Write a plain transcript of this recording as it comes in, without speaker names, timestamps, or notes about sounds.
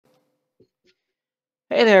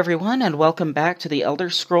Hey there, everyone, and welcome back to the Elder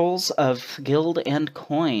Scrolls of Guild and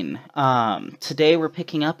Coin. Today we're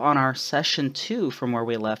picking up on our session 2 from where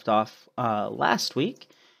we left off last week.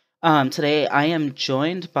 Today I am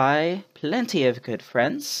joined by plenty of good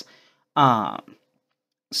friends. Um,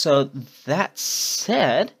 so that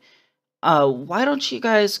said, why don't you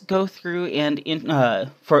guys go through and,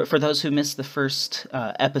 for those who missed the first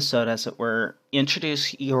episode, as it were,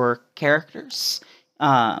 introduce your characters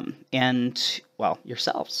and, well,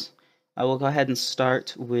 yourselves. We'll go ahead and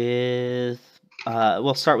start with,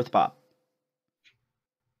 we'll start with Bob.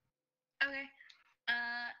 Okay.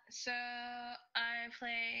 So I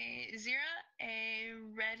play Zira, a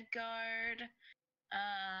red guard,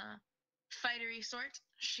 fightery sort.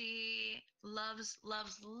 She loves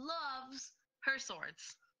her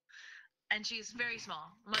swords, and she's very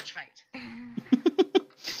small. Much fight.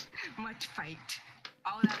 Much fight.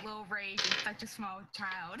 All that low rage in such a small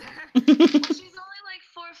child. She's only like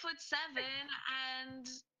 4'7" and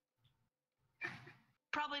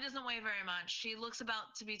probably doesn't weigh very much. She looks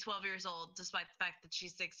about to be 12 years old, despite the fact that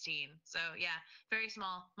she's 16. So yeah, very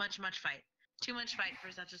small. Much fight. Too much fight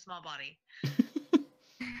for such a small body.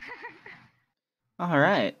 All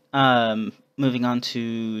right. Moving on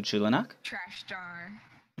to Julinak. Trash jar.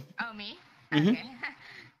 Oh, me? Mhm. Okay.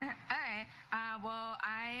 Alright. Well,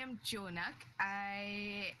 I am Julnak.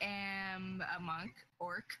 I am a monk,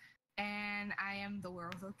 orc, and I am the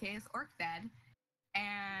world's okayest orc dad.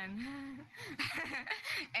 And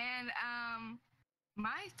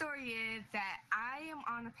my story is that I am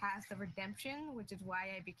on a path of redemption, which is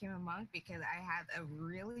why I became a monk, because I had a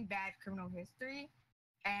really bad criminal history.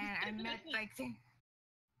 And I met like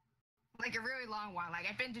a really long one. Like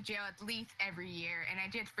I've been to jail at least every year, and I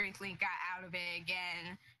just recently got out of it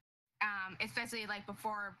again. Especially like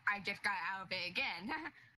before I just got out of it again.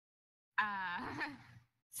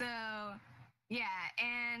 So yeah,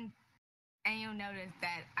 and you'll notice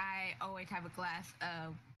that I always have a glass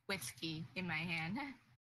of whiskey in my hand.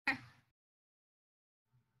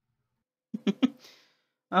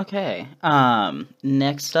 Okay.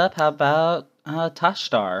 Next up, how about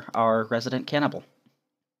Tashdar, our resident cannibal?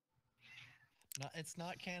 No, it's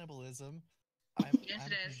not cannibalism. Yes,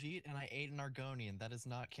 I'm it is. Khajiit and I ate an Argonian. That is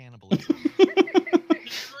not cannibalism. Cannibalism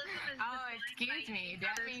is Excuse me.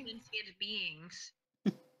 That other means sentient beings.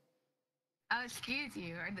 excuse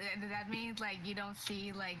you. Or does that mean like you don't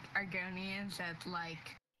see like Argonians as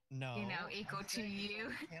like No. equal I'm to saying it's you?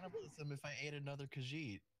 not cannibalism if I ate another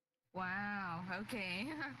Khajiit. Wow. Okay.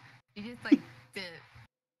 You just like to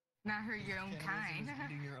not hurt your own Cannibalism kind. is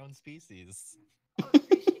eating your own species. I would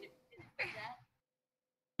appreciate it if you did that.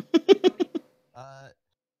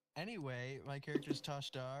 Anyway, my character's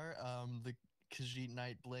Tashdar, the Khajiit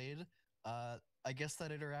Nightblade. I guess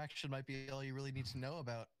that interaction might be all you really need to know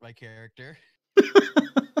about my character. Pretty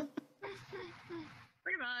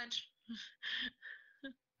much.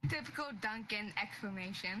 Typical Duncan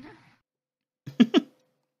exclamation.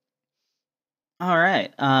 All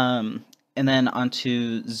right. And then on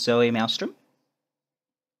to Zoe Maelstrom.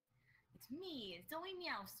 It's me, Zoe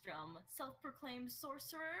Meowstrom, self-proclaimed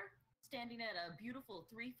sorcerer, standing at a beautiful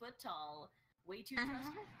 3 foot tall. Way too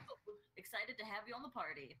trustful. Excited to have you on the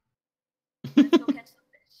party. Let's go catch some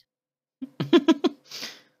fish.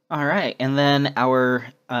 All right, and then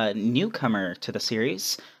our newcomer to the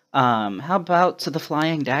series. How about the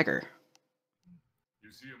Flying Dagger?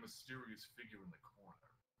 You see a mysterious figure in the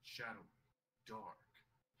corner, shadowy, dark,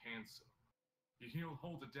 handsome. He'll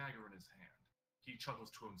hold a dagger in his hand. He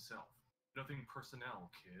chuckles to himself. Nothing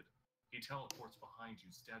personnel, kid. He teleports behind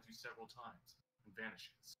you, stabs you several times, and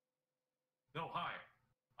vanishes. No, hi.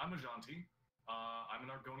 I'm Ajanti. I'm an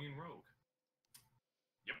Argonian rogue.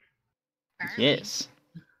 Yep. Yes.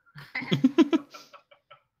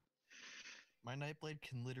 My Nightblade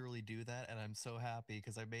can literally do that, and I'm so happy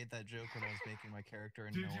because I made that joke when I was making my character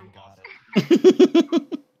and Did no you one got also?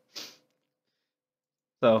 it.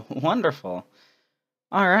 So wonderful.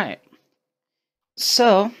 All right.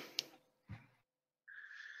 So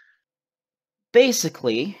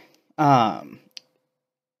basically, fast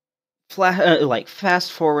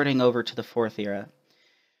forwarding over to the Fourth Era.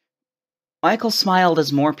 Michael smiled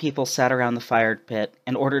as more people sat around the fire pit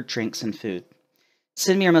and ordered drinks and food.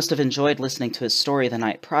 Sinmir must have enjoyed listening to his story the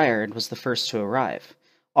night prior and was the first to arrive.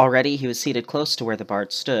 Already he was seated close to where the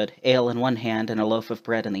bard stood, ale in one hand and a loaf of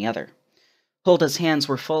bread in the other. Hulda's hands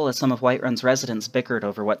were full as some of Whiterun's residents bickered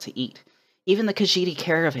over what to eat. Even the Khajiiti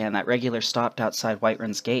caravan that regularly stopped outside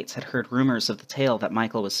Whiterun's gates had heard rumors of the tale that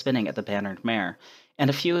Michael was spinning at the Bannered Mare, and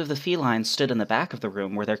a few of the felines stood in the back of the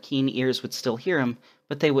room where their keen ears would still hear him,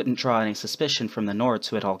 but they wouldn't draw any suspicion from the Nords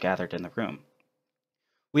who had all gathered in the room.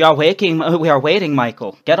 We are waiting,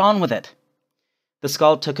 Michael. Get on with it. The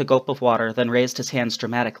Skald took a gulp of water, then raised his hands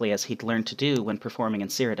dramatically as he'd learned to do when performing in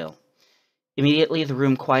Cyrodiil. Immediately the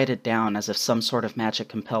room quieted down as if some sort of magic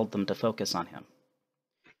compelled them to focus on him.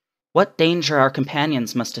 What danger our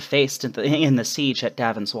companions must have faced in the siege at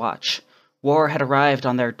Davon's watch. War had arrived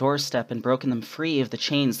on their doorstep and broken them free of the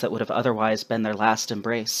chains that would have otherwise been their last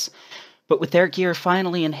embrace. But with their gear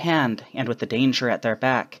finally in hand, and with the danger at their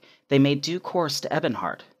back, they made due course to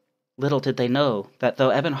Ebonheart. Little did they know that though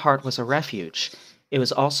Ebonheart was a refuge, it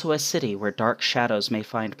was also a city where dark shadows may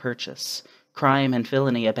find purchase. Crime and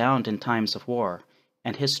villainy abound in times of war,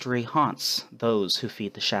 and history haunts those who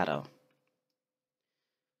feed the shadow.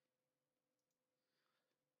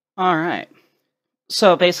 Alright.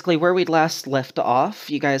 So basically, where we'd last left off,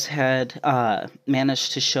 you guys had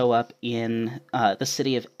managed to show up in the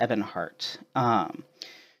city of Ebonheart.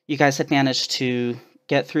 You guys had managed to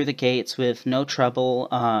get through the gates with no trouble.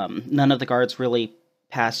 None of the guards really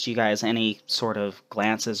passed you guys any sort of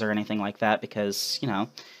glances or anything like that because,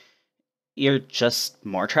 you're just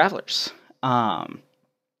more travelers.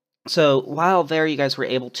 So while there, you guys were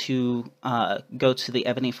able to go to the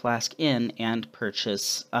Ebony Flask Inn and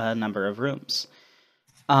purchase a number of rooms.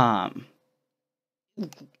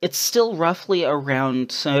 It's still roughly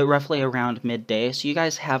around midday, so you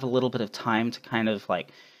guys have a little bit of time to kind of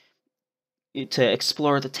to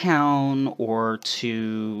explore the town or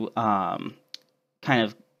to kind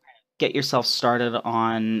of get yourself started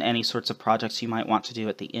on any sorts of projects you might want to do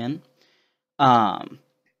at the inn.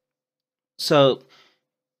 So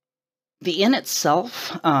the inn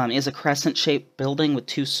itself is a crescent-shaped building with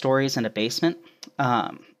 2 stories and a basement.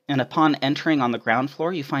 And upon entering on the ground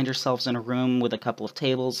floor, you find yourselves in a room with a couple of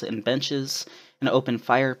tables and benches, an open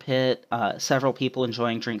fire pit, several people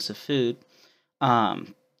enjoying drinks of food.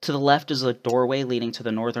 To the left is a doorway leading to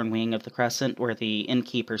the northern wing of the crescent, where the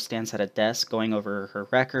innkeeper stands at a desk going over her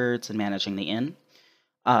records and managing the inn.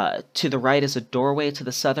 To the right is a doorway to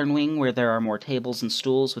the southern wing, where there are more tables and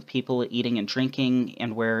stools with people eating and drinking,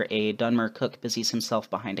 and where a Dunmer cook busies himself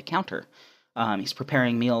behind a counter. He's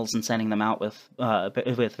preparing meals and sending them out with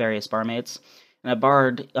various barmaids. And a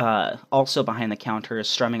bard, also behind the counter, is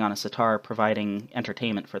strumming on a sitar, providing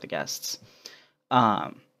entertainment for the guests.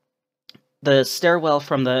 The stairwell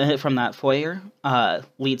from that foyer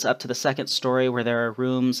leads up to the second story, where there are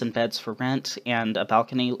rooms and beds for rent, and a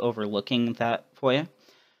balcony overlooking that foyer.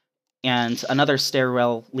 And another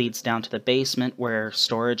stairwell leads down to the basement, where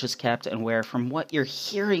storage is kept, and where, from what you're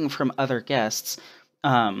hearing from other guests,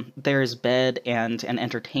 there's bed and an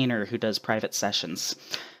entertainer who does private sessions.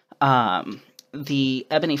 The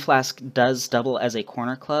Ebony Flask does double as a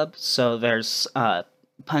corner club, so there's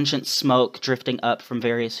pungent smoke drifting up from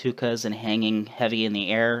various hookahs and hanging heavy in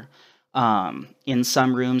the air. In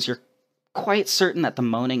some rooms, you're quite certain that the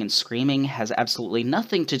moaning and screaming has absolutely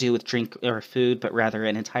nothing to do with drink or food, but rather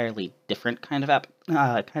an entirely different kind of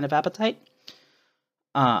appetite.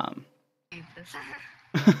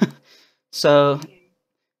 So,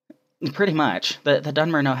 pretty much, the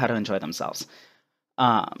Dunmer know how to enjoy themselves.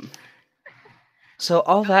 So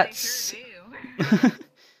all that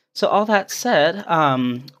said,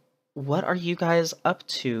 what are you guys up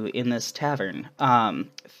to in this tavern?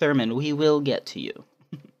 Thurman, we will get to you.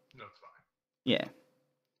 No, it's fine. Yeah.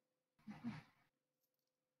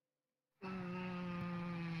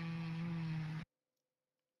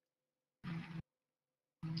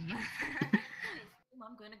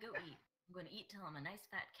 I'm gonna go eat. I'm gonna eat till I'm a nice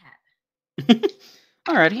fat cat.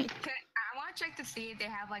 Alrighty. I want to check to see if they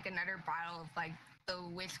have another bottle of the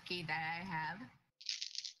whiskey that I have.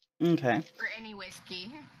 Okay. Or any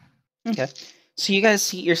whiskey. Okay. So you guys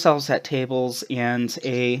seat yourselves at tables, and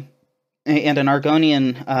an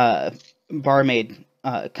Argonian barmaid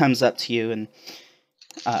comes up to you, and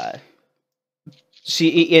she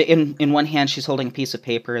in one hand she's holding a piece of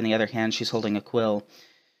paper, in the other hand she's holding a quill.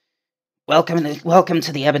 Welcome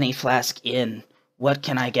to the Ebony Flask Inn. What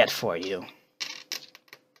can I get for you?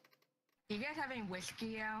 Do you guys have any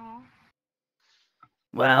whiskey at all?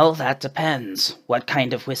 Well, that depends. What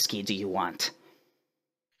kind of whiskey do you want?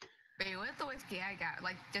 Wait, what's the whiskey I got?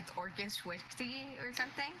 Just Orcish whiskey or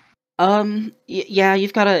something? Yeah,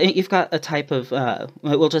 you've got a type of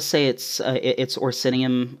we'll just say it's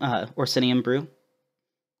Orsinium brew.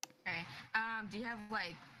 Okay. Do you have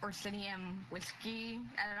Orsinium whiskey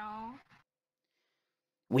at all?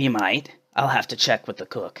 We might. I'll have to check with the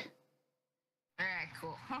cook. Alright,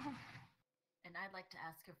 cool. And I'd like to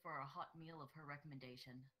ask her for a hot meal of her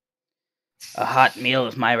recommendation. A hot meal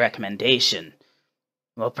of my recommendation.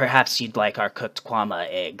 Well, perhaps you'd like our cooked kwama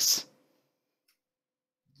eggs.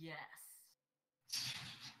 Yes.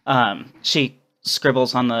 She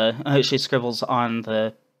scribbles on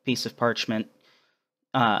the piece of parchment.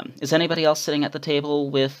 Is anybody else sitting at the table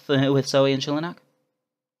with Zoe and Jelinek?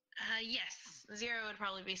 Yes, Zero would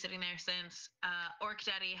probably be sitting there since Orc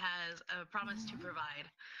Daddy has a promise to provide.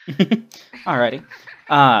 Alrighty.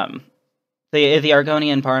 The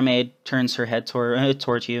Argonian barmaid turns her head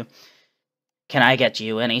towards you. Can I get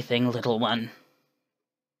you anything, little one?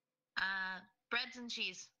 Breads and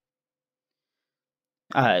cheese.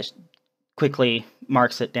 Quickly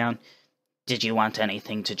marks it down. Did you want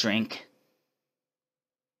anything to drink?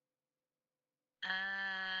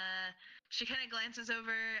 She kind of glances over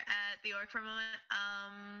at the orc for a moment.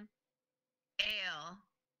 Ale.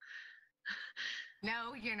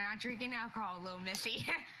 No, you're not drinking alcohol, little missy.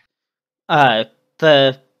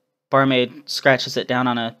 The barmaid scratches it down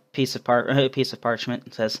on a piece of parchment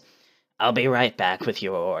and says, "I'll be right back with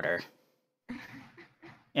your order,"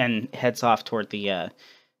 and heads off toward the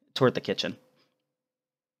kitchen.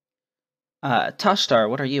 Tashtar,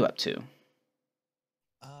 what are you up to?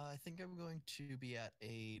 I think I'm going to be at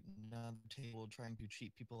another table trying to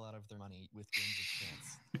cheat people out of their money with games of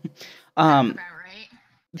chance. Sounds about right.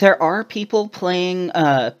 There are people playing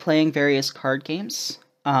various card games,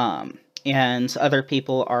 and other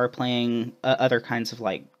people are playing other kinds of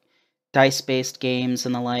like dice-based games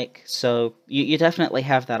and the like. So you definitely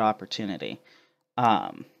have that opportunity.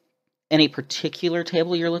 Any particular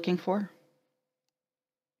table you're looking for?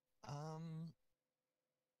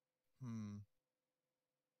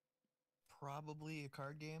 Probably a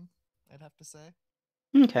card game, I'd have to say.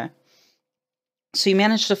 Okay. So you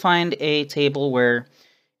managed to find a table where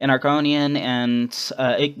an Argonian and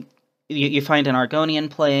you find an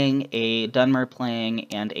Argonian playing, a Dunmer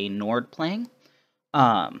playing, and a Nord playing,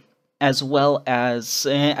 as well as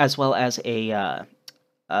a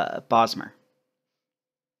Bosmer.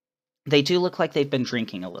 They do look like they've been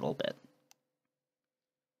drinking a little bit.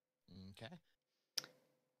 Okay.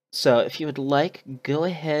 So if you would like, go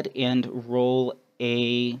ahead and roll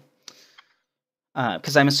a...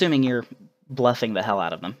 because I'm assuming you're bluffing the hell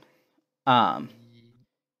out of them. I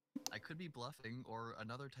could be bluffing, or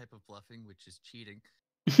another type of bluffing, which is cheating.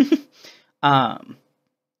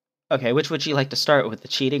 Okay, which would you like to start with, the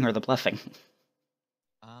cheating or the bluffing?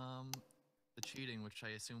 The cheating, which I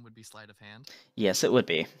assume would be sleight of hand? Yes, it would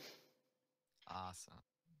be. Awesome.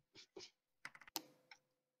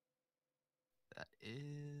 That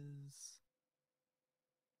is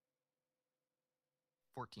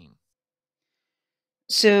 14.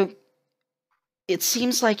 So it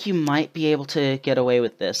seems like you might be able to get away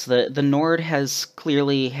with this. The Nord has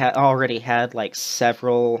clearly already had like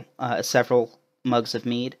several mugs of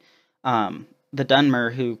mead. The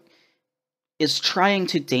Dunmer, who is trying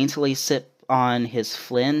to daintily sip on his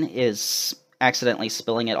Flynn, is accidentally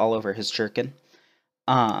spilling it all over his jerkin.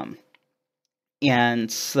 And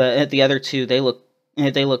the other two, they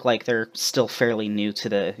look like they're still fairly new to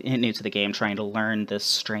the game, trying to learn this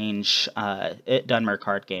strange Dunmer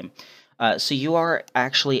card game. So you are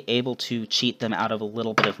actually able to cheat them out of a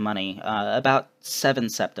little bit of money, about 7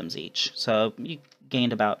 septims each. So you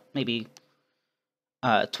gained about maybe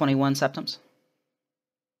 21 septims.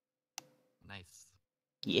 Nice.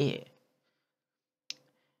 Yeah.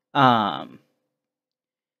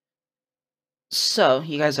 So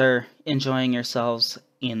you guys are enjoying yourselves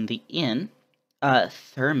in the inn.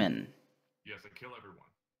 Thurman. Yes, I kill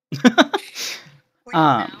everyone. Please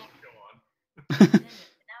Um, no. Go on. Damn it,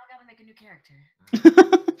 now I gotta make a new character.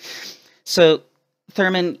 So,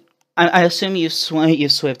 Thurman, I assume you've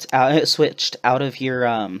switched out of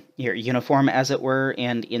your uniform, as it were,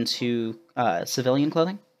 and into civilian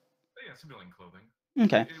clothing. Yeah, civilian clothing.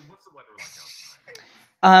 Okay. What's the weather like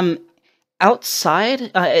outside?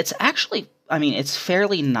 Outside, it's actually, I mean, it's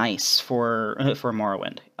fairly nice for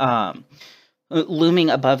Morrowind. Looming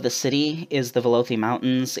above the city is the Velothi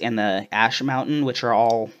Mountains and the Ash Mountain, which are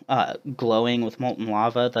all glowing with molten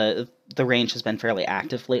lava. The range has been fairly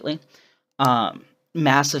active lately.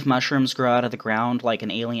 Massive mushrooms grow out of the ground like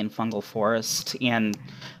an alien fungal forest, and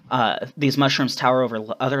these mushrooms tower over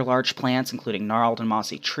other large plants, including gnarled and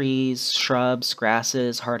mossy trees, shrubs,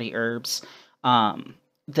 grasses, hardy herbs.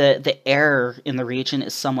 The air in the region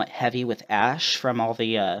is somewhat heavy with ash from all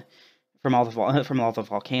the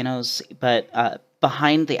volcanoes, but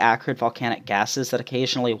behind the acrid volcanic gases that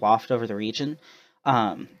occasionally waft over the region,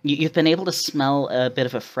 you've been able to smell a bit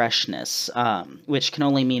of a freshness, which can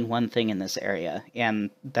only mean one thing in this area,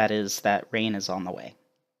 and that is that rain is on the way.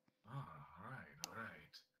 Oh, all right.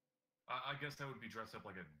 I guess I would be dressed up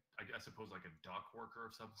like I suppose like a dock worker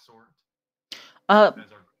of some sort. Are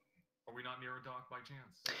we not near a dock by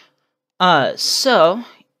chance? So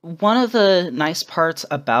one of the nice parts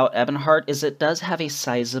about Ebonheart is it does have a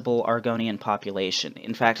sizable Argonian population.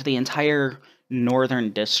 In fact, the entire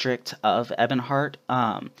northern district of Ebonheart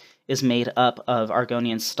is made up of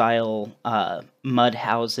Argonian-style mud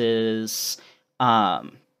houses,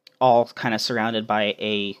 all kind of surrounded by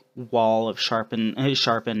a wall of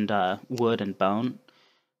sharpened wood and bone.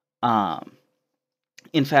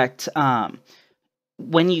 In fact,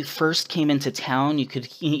 when you first came into town, you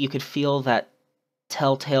could feel that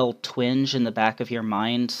telltale twinge in the back of your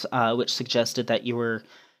mind, which suggested that you were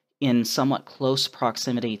in somewhat close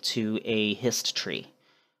proximity to a hist tree.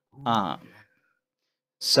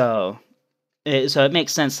 So it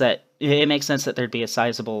makes sense that there'd be a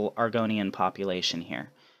sizable Argonian population here.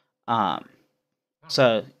 And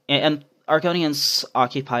Argonians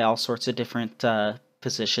occupy all sorts of different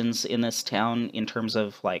positions in this town in terms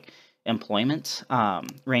of like employment,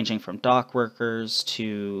 ranging from dock workers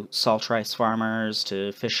to salt rice farmers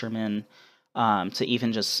to fishermen, to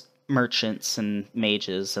even just merchants and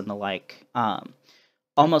mages and the like.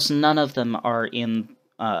 Almost none of them are in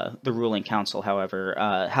the ruling council, however.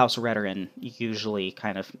 House Redoran usually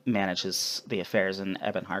kind of manages the affairs in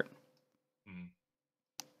Ebonheart.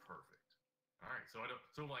 Perfect. All right,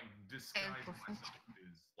 so like disguising myself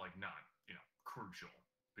is like not crucial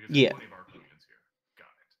because there's plenty of Argonians here. Got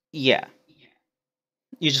it. Yeah.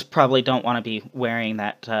 You just probably don't want to be wearing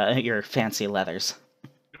that your fancy leathers.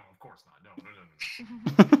 No, of course not.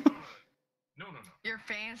 No. No. Your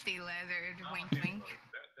fancy leather, wink, wink.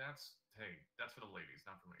 That's for the ladies,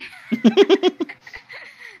 not for me. All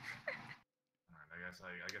right, I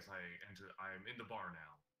guess I'm in the bar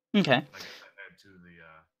now. Okay. I guess I head to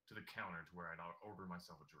the counter to where I'd order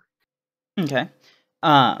myself a drink. Okay.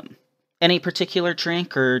 Any particular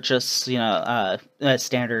drink, or just a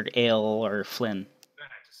standard ale or Flynn?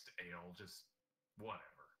 Just ale, just whatever.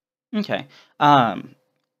 Okay.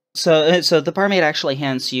 So the barmaid actually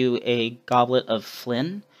hands you a goblet of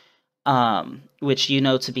Flynn, which you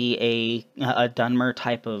know to be a Dunmer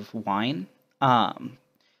type of wine.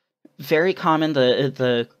 Very common.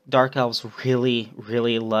 The Dark Elves really,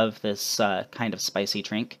 really love this kind of spicy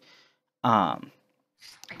drink.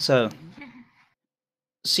 So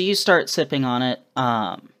you start sipping on it,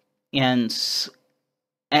 and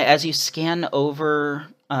as you scan over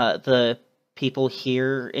the people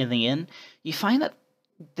here in the inn, you find that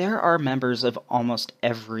there are members of almost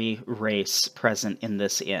every race present in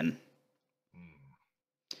this inn,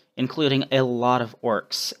 including a lot of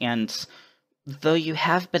orcs. And though you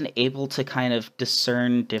have been able to kind of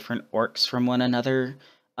discern different orcs from one another,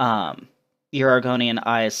 your Argonian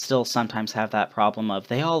eyes still sometimes have that problem of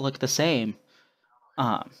they all look the same.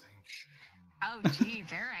 Oh, geez,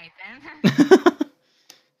 all right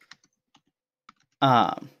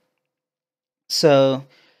then. So,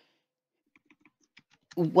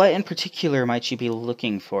 what in particular might you be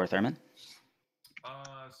looking for, Thurman?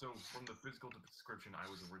 So from the physical description I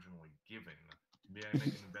was originally given, may I make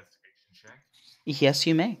an investigation check? Yes,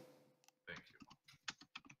 you may. Thank you.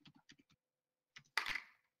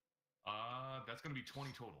 That's gonna be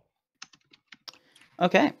 20 total.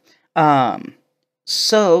 Okay.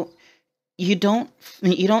 So you don't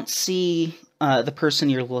see the person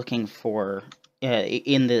you're looking for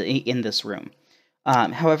in this room.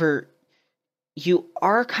 However, you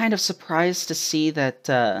are kind of surprised to see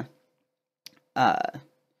that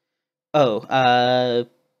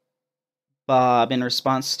Bob, in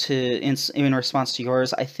response to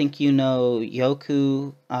yours, I think you know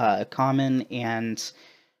Yoku, Common, and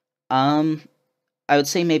I would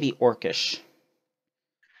say maybe Orcish.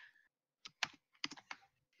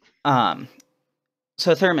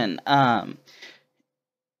 So Thurman,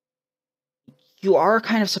 you are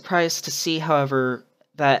kind of surprised to see, however,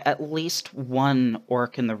 that at least one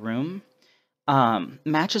orc in the room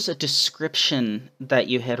matches a description that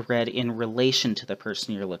you had read in relation to the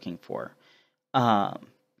person you're looking for.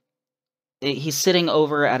 He's sitting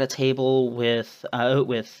over at a table with a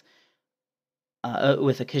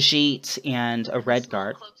Khajiit and a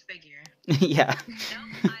Redguard. Cloaked figure. Yeah. Nope,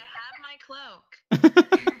 I have my cloak.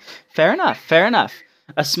 Fair enough.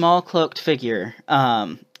 A small cloaked figure,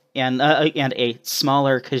 and a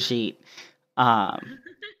smaller Khajiit,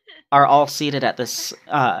 are all seated at this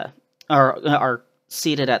are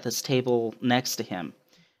seated at this table next to him.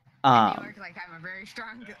 Have a very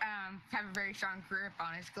strong grip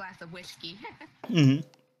on his glass of whiskey. Mm-hmm.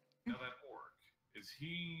 Now that orc, is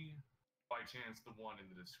he by chance the one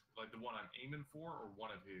the one I'm aiming for, or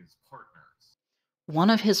one of his partners? One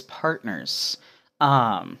of his partners.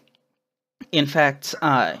 In fact,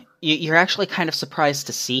 you're actually kind of surprised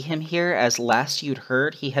to see him here, as last you'd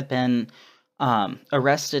heard he had been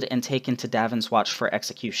arrested and taken to Davon's watch for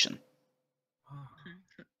execution.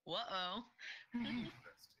 Whoa.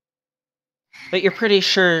 But you're pretty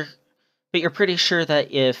sure that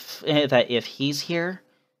if he's here,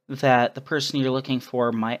 that the person you're looking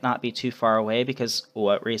for might not be too far away, because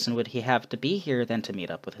what reason would he have to be here than to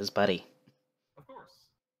meet up with his buddy? Of course.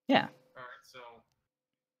 Yeah. Alright, so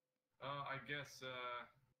I guess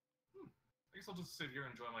I'll just sit here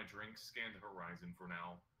and enjoy my drink, scan the horizon for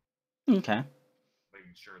now. Okay.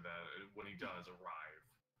 Making sure that when he does arrive,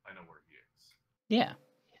 I know where he is. Yeah.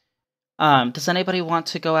 Does anybody want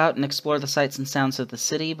to go out and explore the sights and sounds of the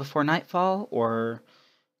city before nightfall, or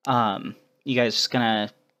you guys just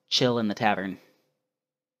gonna chill in the tavern?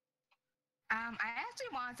 I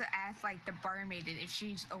actually wanted to ask, like, the barmaid if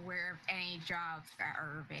she's aware of any jobs that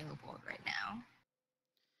are available right now.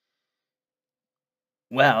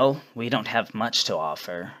 Well, we don't have much to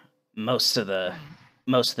offer. Most of the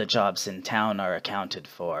jobs in town are accounted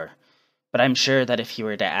for. But I'm sure that if you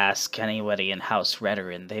were to ask anybody in House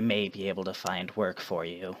Redoran, they may be able to find work for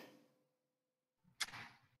you.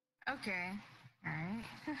 Okay. Alright.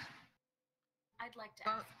 I'd like to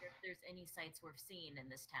ask her if there's any sights worth seeing in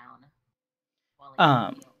this town.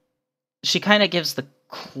 She kind of gives the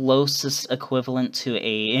closest equivalent to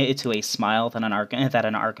a smile that an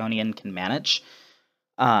Argonian can manage.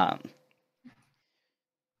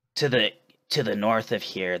 To the north of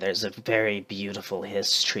here, there's a very beautiful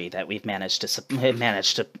history that we've managed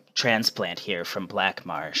to transplant here from Black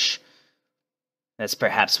Marsh. That's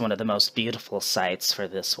perhaps one of the most beautiful sites for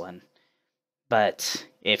this one. But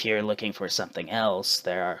if you're looking for something else,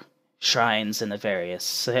 there are shrines in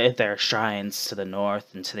there are shrines to the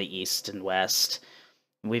north and to the east and west.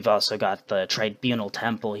 We've also got the Tribunal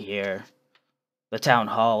Temple here. The town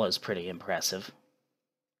hall is pretty impressive.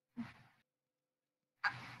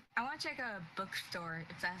 I want to check a bookstore,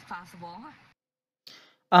 if that's possible.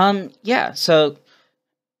 Yeah, so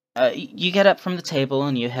you get up from the table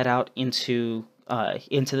and you head out into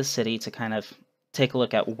the city to kind of take a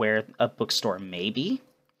look at where a bookstore may be.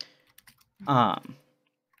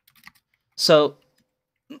 So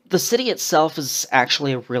the city itself is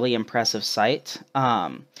actually a really impressive sight,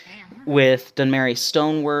 with Dunmary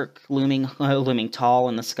stonework looming tall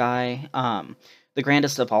in the sky. The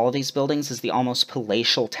grandest of all of these buildings is the almost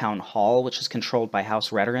palatial town hall, which is controlled by House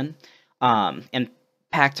Redoran, and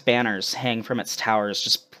packed banners hang from its towers,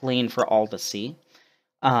 just plain for all to see.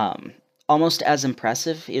 Almost as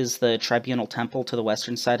impressive is the Tribunal Temple to the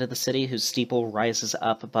western side of the city, whose steeple rises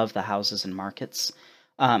up above the houses and markets.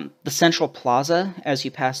 The central plaza, as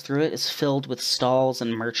you pass through it, is filled with stalls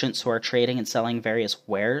and merchants who are trading and selling various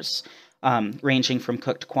wares, ranging from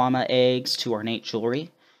cooked kwama eggs to ornate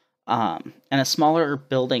jewelry. And a smaller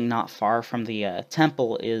building not far from the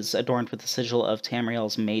temple is adorned with the sigil of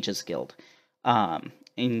Tamriel's Mages Guild.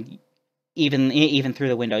 And even through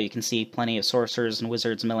the window, you can see plenty of sorcerers and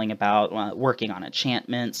wizards milling about, working on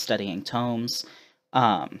enchantments, studying tomes.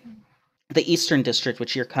 The Eastern District,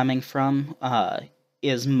 which you're coming from,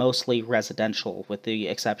 is mostly residential, with the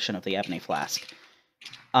exception of the Ebony Flask.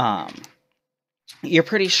 You're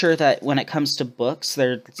pretty sure that when it comes to books,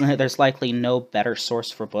 there's likely no better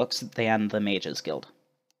source for books than the Mages Guild.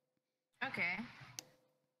 Okay.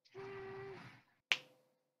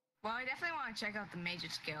 Well, I definitely want to check out the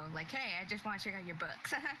Mages Guild. Like, hey, I just want to check out your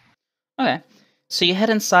books. Okay. So you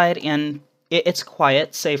head inside, and it's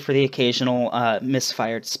quiet, save for the occasional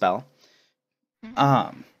misfired spell.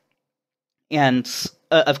 And,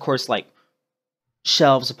 of course, like,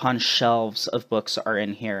 shelves upon shelves of books are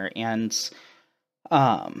in here, and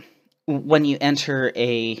when you enter,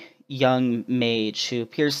 a young mage who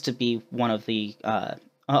appears to be one of the,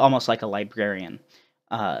 almost like a librarian,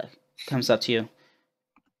 comes up to you,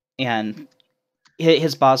 and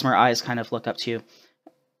his Bosmer eyes kind of look up to you.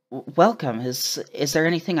 Welcome. Is there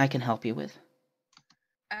anything I can help you with?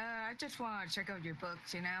 I just want to check out your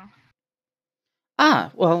books, you know?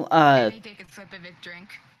 Well, Maybe take a sip of a drink.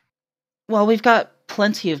 Well, we've got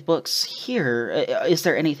plenty of books here. Is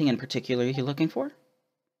there anything in particular you're looking for?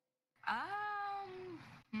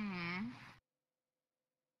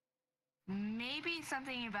 Maybe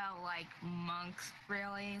something about, like, monks,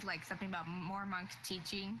 really. Like, something about more monks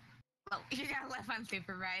teaching. Well, you got left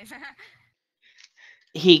unsupervised.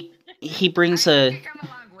 He brings You can come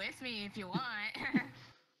along with me if you want.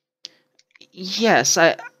 Yes,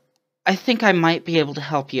 I think I might be able to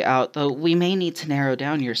help you out, though we may need to narrow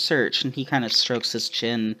down your search. And he kind of strokes his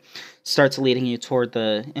chin, starts leading you toward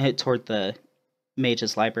the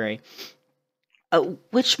mage's library.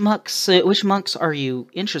 Which monks are you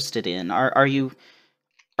interested in? Are you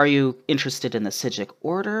interested in the Sijic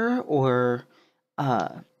Order, or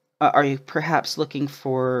Are you perhaps looking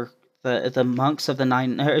for the monks of the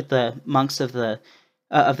nine, or the monks of the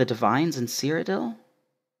divines in Cyrodiil?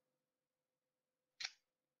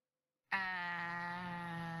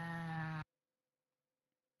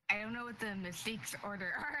 I don't know what the Mystiques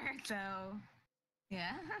Order are, so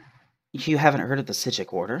yeah. You haven't heard of the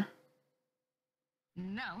Sigic Order?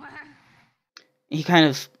 No. He kind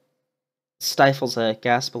of stifles a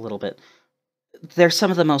gasp a little bit. They're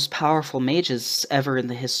some of the most powerful mages ever in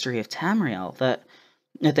the history of Tamriel. That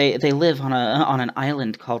they live on an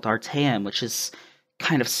island called Artaeum, which is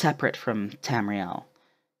kind of separate from Tamriel.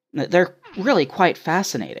 They're really quite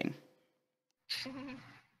fascinating.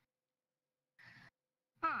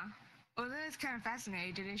 Huh. Well, that is kind of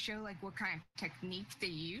fascinating. Did it show like what kind of techniques they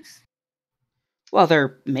use? Well,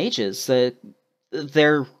 they're mages.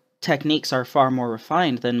 Their techniques are far more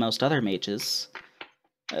refined than most other mages,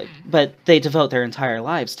 but they devote their entire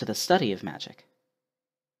lives to the study of magic.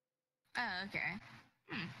 Oh, okay.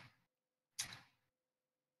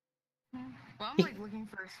 Well, I'm like looking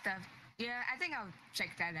for stuff. Yeah, I think I'll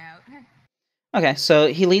check that out. Okay, so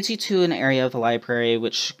he leads you to an area of the library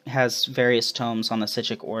which has various tomes on the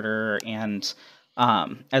Sigic Order, and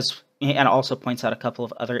also points out a couple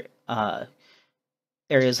of other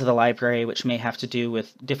areas of the library which may have to do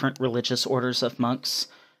with different religious orders of monks.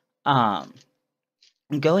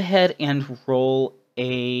 Go ahead and roll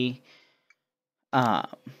a.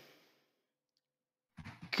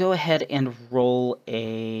 Go ahead and roll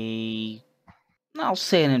a. I'll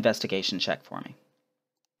say an investigation check for me.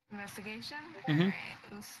 Investigation? Mhm. Alright,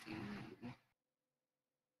 let's see.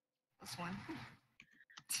 This one.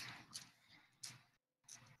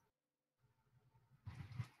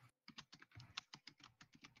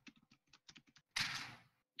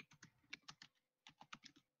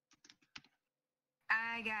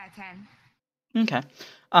 I got a 10. Okay.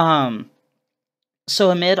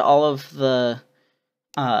 So amid all of the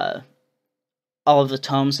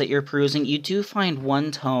tomes that you're perusing, you do find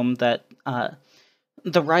one tome that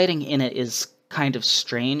the writing in it is kind of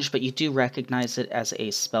strange, but you do recognize it as a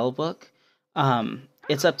spell book.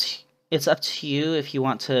 It's up to you if you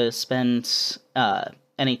want to spend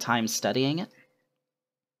any time studying it.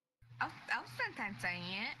 I'll spend time studying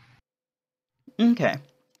it. Okay.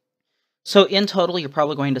 So in total, you're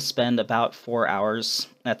probably going to spend about 4 hours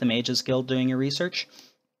at the Mages Guild doing your research.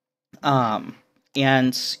 And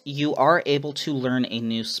you are able to learn a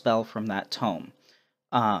new spell from that tome.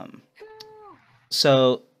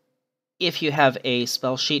 So if you have a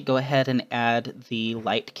spell sheet, go ahead and add the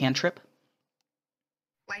light cantrip.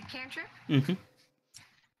 Light cantrip? Mm-hmm.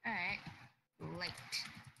 Alright. Light.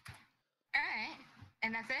 Alright.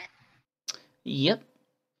 And that's it? Yep.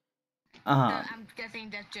 So I'm guessing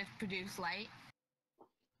that just produce light?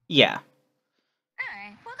 Yeah.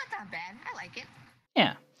 Alright. Well, that's not bad. I like it.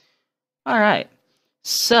 Yeah. All right.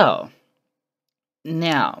 So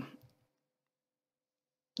now,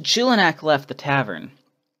 Julinak left the tavern,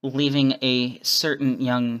 leaving a certain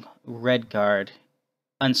young Redguard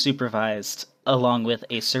unsupervised, along with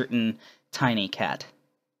a certain tiny cat.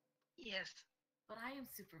 Yes. But I am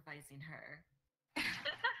supervising her.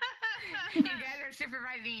 You guys are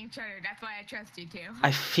supervising each other. That's why I trust you too.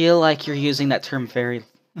 I feel like you're using that term very.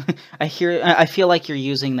 I feel like you're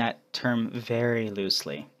using that term very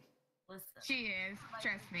loosely. Listen, She is.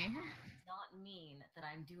 Trust me. does not mean that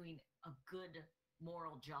I'm doing a good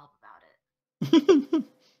moral job about it.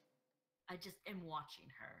 I just am watching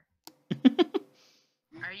her.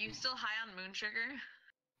 Are you still high on moon sugar?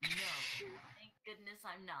 No, thank goodness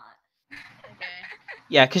I'm not. Okay.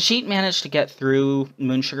 Yeah, Khajiit managed to get through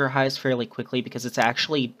moon sugar highs fairly quickly because it's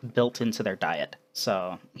actually built into their diet.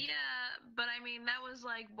 So Yeah, but I mean that was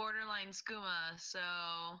like borderline skooma, so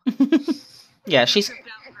yeah, she's tripped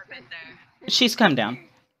out for a bit there. she's come down.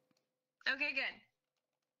 Okay, good.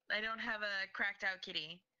 I don't have a cracked out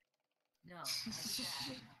kitty. No, that's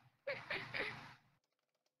bad.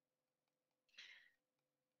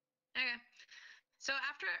 Okay. So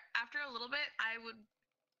after a little bit,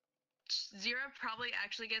 Zira probably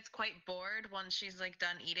actually gets quite bored once she's like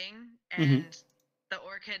done eating, and the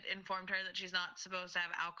orc had informed her that she's not supposed to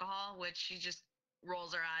have alcohol, which she just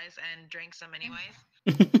rolls her eyes and drinks them anyways.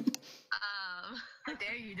 How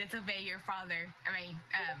dare you disobey your father? I mean,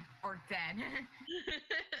 orc dad.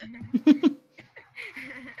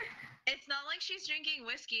 It's not like she's drinking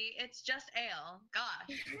whiskey, it's just ale.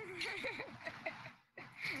 Gosh.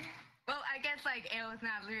 Well, I guess like ale is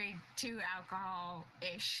not really too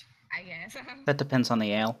alcohol-ish, I guess. That depends on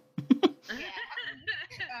the ale. Oh,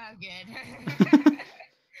 good.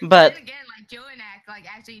 But then again, like Julinak, like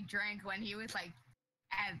actually drank when he was like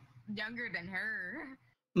younger than her.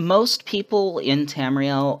 Most people in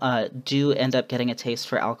Tamriel do end up getting a taste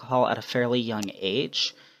for alcohol at a fairly young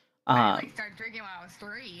age. I started drinking when I was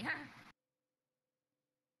 3.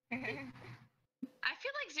 I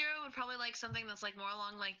feel like Zero would probably like something that's like more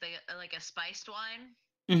along like like a spiced wine.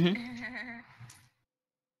 Mm-hmm.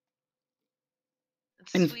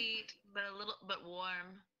 It's sweet, but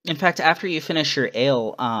warm. In fact, after you finish your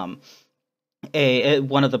ale, one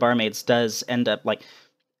of the barmaids does end up like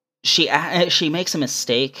she makes a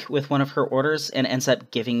mistake with one of her orders and ends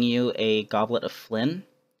up giving you a goblet of Flynn,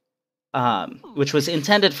 which was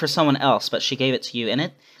intended for someone else, but she gave it to you,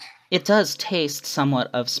 and it does taste somewhat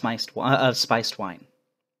of spiced wine.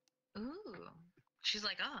 Ooh, she's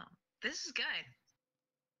like, oh, this is good.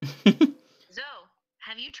 Zoe,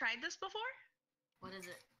 have you tried this before? What is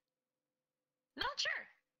it? Not sure.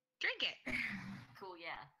 Drink it. Cool,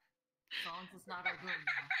 yeah. As long as it's not our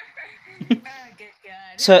room. Oh, good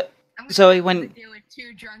God. So, I'm gonna Zoe, have when to deal with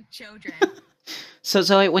 2 drunk children. so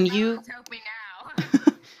Zoe, when you Help me now.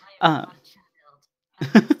 I am not a child.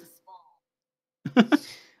 I'm just a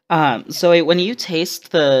small. Zoe, when you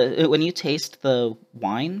taste the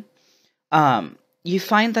wine, you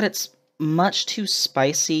find that it's much too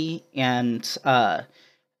spicy and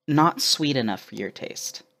not sweet enough for your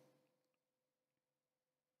taste.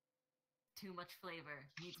 Too much flavor.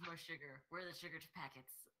 Needs more sugar. Where are the sugar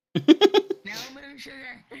packets? No moon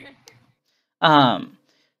sugar.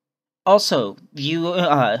 Also,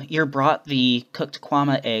 you're brought the cooked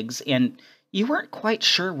kwama eggs, and you weren't quite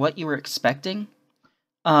sure what you were expecting.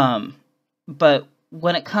 But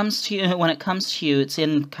when it comes to you, it's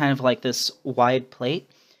in kind of like this wide plate,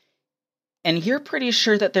 and you're pretty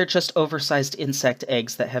sure that they're just oversized insect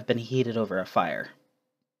eggs that have been heated over a fire.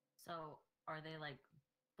 So, are they like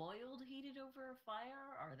boiled, heated over a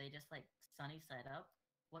fire? Or are they just like sunny side up?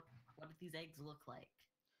 What do these eggs look like?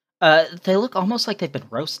 They look almost like they've been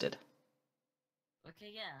roasted. Okay,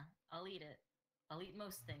 yeah, I'll eat it. I'll eat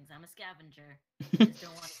most things. I'm a scavenger. I just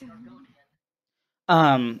don't want to start going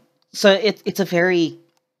in. So it's a very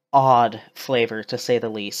odd flavor, to say the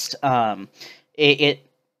least. It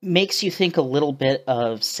makes you think a little bit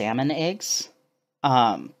of salmon eggs,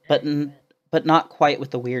 but not quite with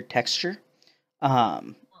the weird texture.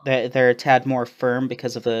 They're a tad more firm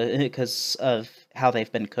because of how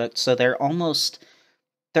they've been cooked. So they're almost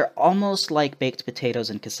like baked potatoes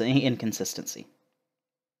in consistency.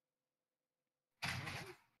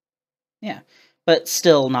 Yeah, but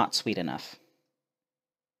still not sweet enough.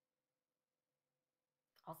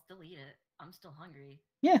 I'll still eat it. I'm still hungry.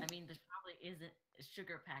 Yeah. I mean, there probably isn't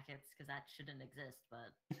sugar packets because that shouldn't exist,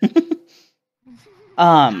 but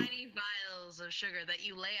Tiny vials of sugar that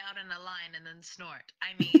you lay out in a line and then snort.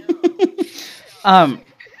 I mean,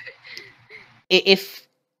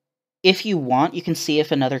 if you want, you can see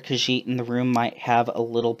if another Khajiit in the room might have a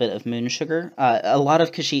little bit of moon sugar. A lot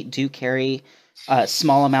of Khajiit do carry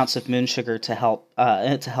small amounts of moon sugar to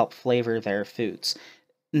help flavor their foods.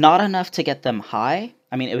 Not enough to get them high.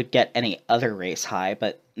 I mean, it would get any other race high,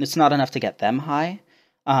 but it's not enough to get them high.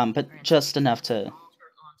 But just enough to. I'll turn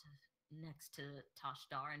on next to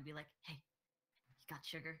Tashdar and be like, "Hey, you got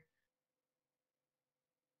sugar?"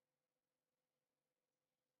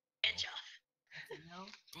 No,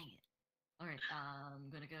 dang it. All right, I'm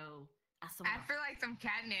gonna go ask someone. I feel like some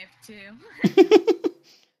catnip too.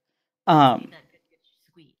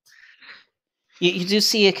 Sweet. You do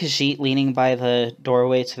see a Khajiit leaning by the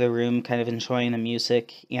doorway to the room, kind of enjoying the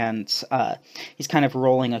music, and he's kind of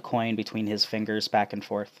rolling a coin between his fingers back and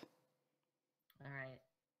forth. All right,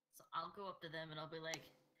 so I'll go up to them and I'll be like,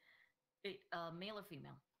 "Hey, male or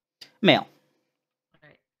female?" Male. All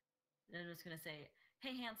right. Then I'm just gonna say,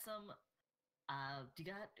 "Hey, handsome, do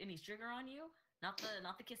you got any sugar on you? Not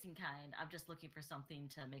the kissing kind. I'm just looking for something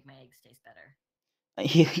to make my eggs taste better."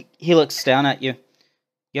 He looks down at you.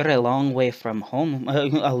 You're a long way from home,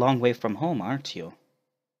 aren't you?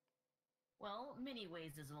 Well, many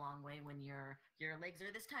ways is a long way when your legs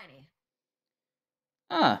are this tiny.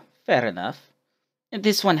 Ah, fair enough.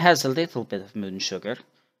 This one has a little bit of moon sugar.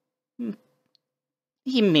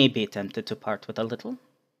 He may be tempted to part with a little.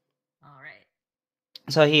 All right.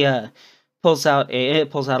 So he pulls out a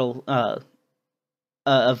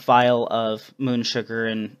vial of moon sugar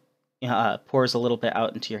and pours a little bit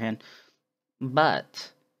out into your hand.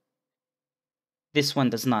 But this one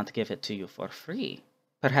does not give it to you for free.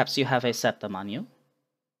 Perhaps you have a septim on you?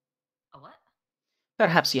 A what?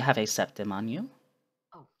 Perhaps you have a septim on you?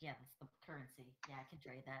 Oh, yeah, that's the currency. Yeah, I can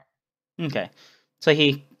trade that. Okay. So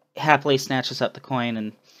he happily snatches up the coin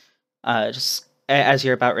and just as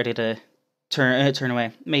you're about ready to turn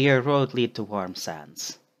away, may your road lead to warm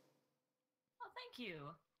sands. Oh, thank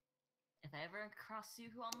you. If if I ever cross you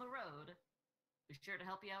on the road, be sure to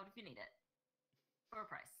help you out if you need it. For a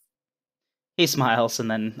price. He smiles and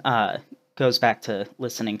then goes back to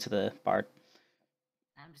listening to the bard.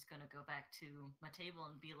 I'm just gonna go back to my table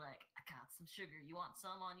and be like, I got some sugar. You want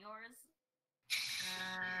some on yours?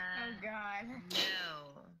 Oh God.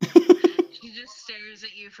 No. She just stares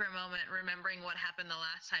at you for a moment, remembering what happened the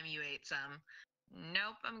last time you ate some.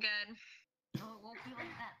 Nope, I'm good. No, it won't be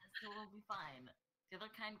like that. This still will be fine. The other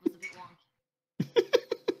kind was a bit wonky.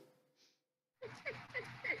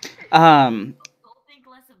 Don't think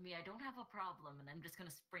less of me. I don't have a problem, and I'm just gonna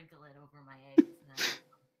sprinkle it over my eggs.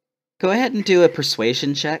 Go ahead and do a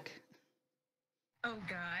persuasion check. Oh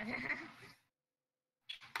God. Okay.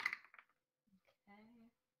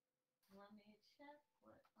 Let me check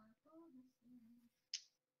what my bonus is.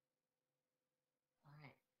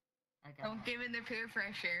 Alright. I got Don't give in to peer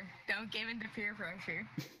pressure. Don't give in to peer pressure.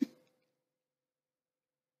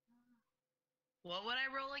 What would I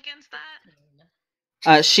roll against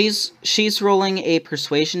that? She's rolling a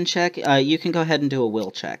persuasion check. You can go ahead and do a will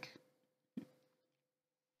check.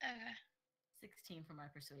 Okay. 16 for my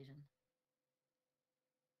persuasion.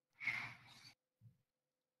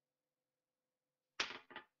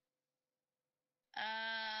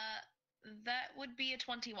 That would be a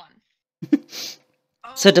 21.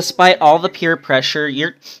 So despite all the peer pressure,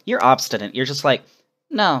 you're obstinate. You're just like,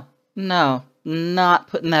 no, not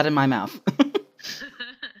putting that in my mouth.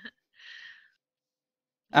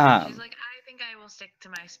 She's like, I think I will stick to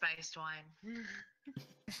my spiced wine.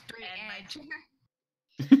 Straight And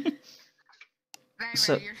edge.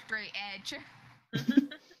 So- You're straight edge.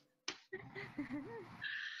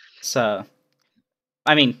 So,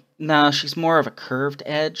 I mean, no, she's more of a curved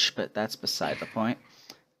edge, but that's beside the point.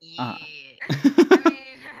 Yeah. I mean,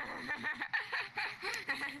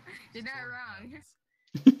 you're not wrong.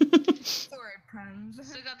 Sword puns.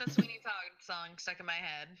 Still got the Sweeney Todd song stuck in my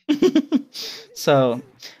head. So,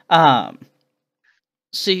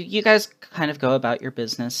 so you guys kind of go about your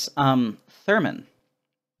business. Thurman.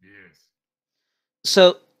 Yes.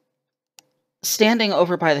 So, standing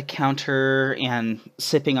over by the counter and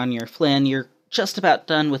sipping on your Flynn, you're just about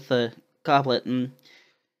done with the goblet, and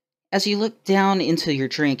as you look down into your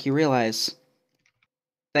drink, you realize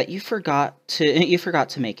that you forgot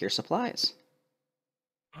to make your supplies.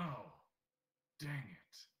 Oh, dang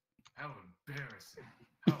it. How embarrassing.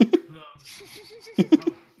 How clumsy.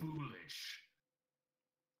 How foolish.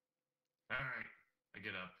 Alright, I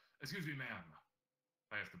get up. Excuse me, ma'am.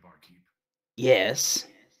 I ask the barkeep. Yes.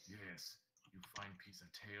 Yes, you fine piece of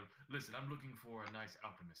tail. Listen, I'm looking for a nice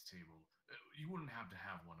alchemist table. You wouldn't have to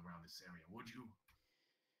have one around this area, would you?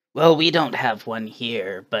 Well, we don't have one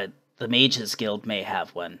here, but the Mages Guild may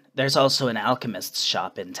have one. There's also an alchemist's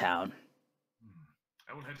shop in town.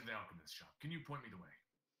 I will head to the alchemist shop. Can you point me the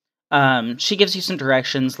way? She gives you some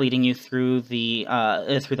directions leading you through the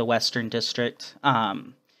Western District,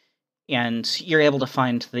 and you're able to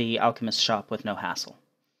find the alchemist shop with no hassle.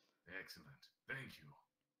 Excellent. Thank you.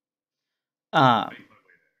 Make my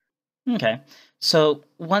way there. Okay. So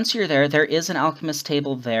once you're there, there is an alchemist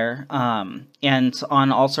table there, and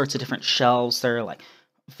on all sorts of different shelves, there are like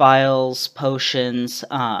vials, potions,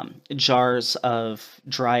 jars of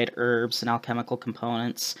dried herbs and alchemical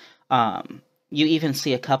components. You even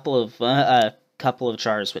see a couple of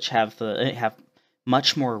jars which have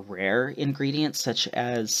much more rare ingredients, such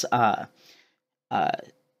as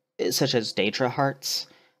Daedra hearts,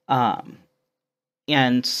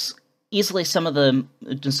 and easily some of the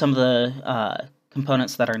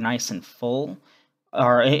components that are nice and full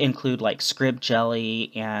include like scrib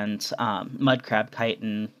jelly and mud crab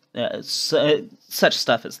chitin, such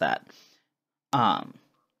stuff as that.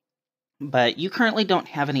 But you currently don't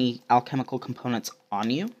have any alchemical components on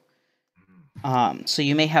you, so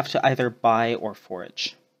you may have to either buy or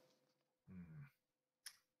forage.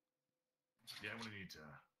 Yeah, I'm gonna need to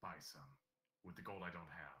buy some with the gold I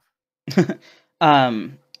don't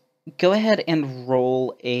have. Go ahead and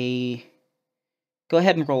roll a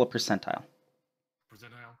percentile.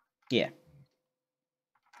 Percentile? Yeah.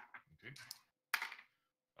 Okay.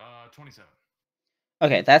 27.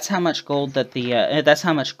 Okay, that's how much gold that the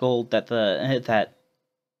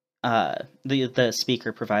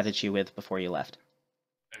speaker provided you with before you left.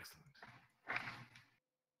 Excellent.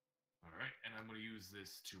 All right, and I'm going to use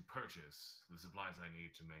this to purchase the supplies I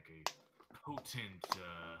need to make a potent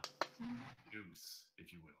juice,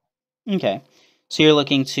 if you will. Okay, so you're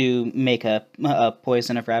looking to make a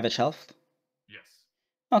poison of ravage health. Yes.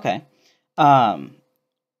 Okay.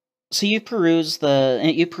 So you peruse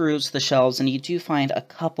the shelves, and you do find a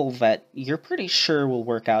couple that you're pretty sure will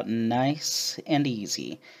work out nice and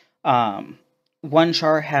easy. one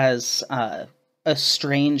jar has a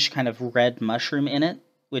strange kind of red mushroom in it,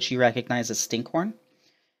 which you recognize as stinkhorn.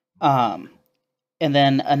 And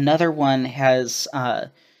then another one has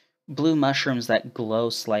blue mushrooms that glow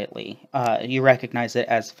slightly. You recognize it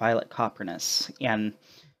as violet copernus, and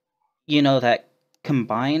you know that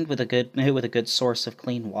combined with a good source of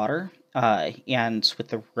clean water, and with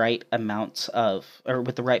the right amount of, or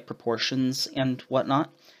with the right proportions and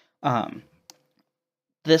whatnot,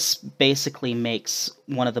 this basically makes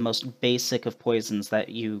one of the most basic of poisons that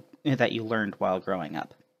you learned while growing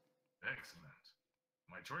up. Excellent.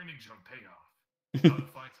 My training shall pay off. How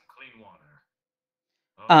to find some clean water.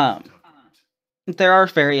 Oh, Um, that's a tough part. There are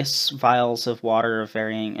various vials of water of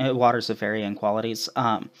waters of varying qualities.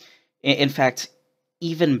 In fact,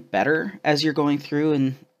 even better, as you're going through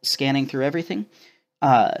and scanning through everything,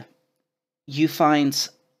 uh, you find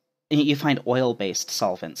oil-based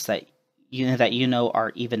solvents that you know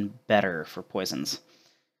are even better for poisons.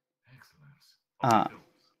 Excellent.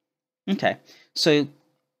 Okay, so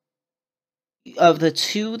of the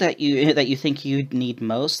two that you think you'd need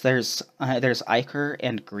most, there's ichor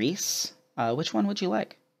and grease. Which one would you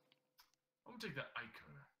like? I'm gonna take that ichor.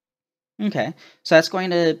 Okay, so that's going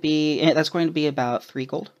to be about 3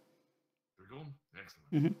 gold. 3 gold?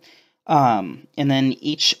 Excellent. And then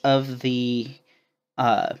each of the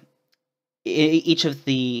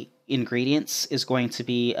ingredients is going to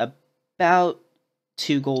be about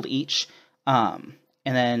 2 gold each. And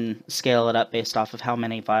then scale it up based off of how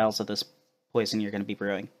many vials of this poison you're going to be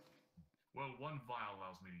brewing. Well, 1 vial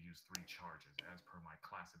allows me to use 3 charges as per my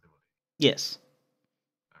class ability. Yes.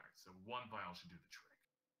 Alright, so 1 vial should do the trick.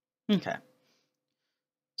 Okay.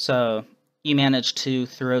 So you managed to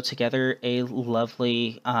throw together a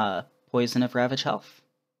lovely poison of Ravage Health.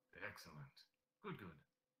 Excellent. Good.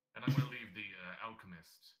 And I'm going to leave the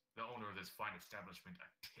alchemist, the owner of this fine establishment, a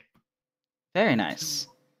tip. Very nice.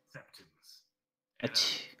 2 septums. And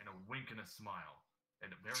a wink and a smile.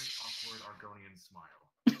 And a very awkward Argonian smile.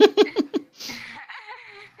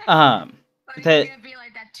 So it's gonna be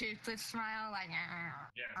like that toothless smile, like.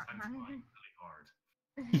 Yes, I'm trying really hard.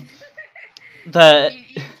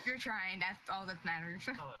 You're trying. That's all that matters.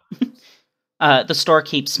 The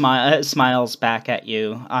storekeep smiles back at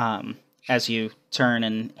you as you turn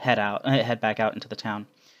and head back out into the town.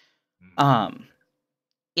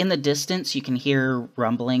 In the distance, you can hear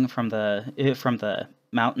rumbling from the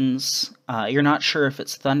mountains. You're not sure if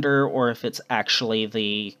it's thunder or if it's actually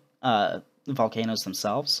the volcanoes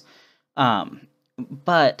themselves.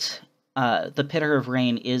 But the pitter of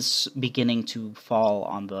rain is beginning to fall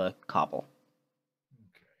on the cobble.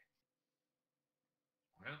 Okay.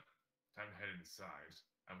 Well, time to head inside.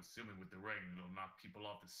 I'm assuming with the rain, it'll knock people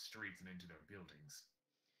off the streets and into their buildings.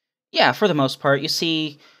 Yeah, for the most part, you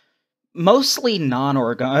see mostly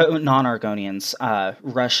non-Argonians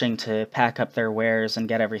rushing to pack up their wares and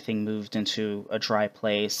get everything moved into a dry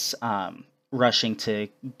place, rushing to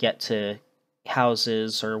get to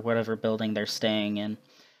houses or whatever building they're staying in.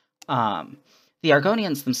 The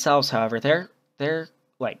Argonians themselves, however, they're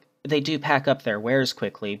like, they do pack up their wares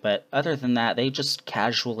quickly, but other than that, they just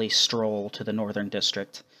casually stroll to the northern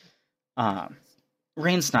district.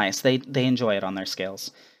 Rain's nice. They enjoy it on their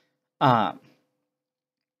scales.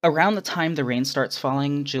 Around the time the rain starts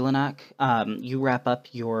falling, Julinak, you wrap up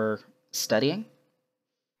your studying.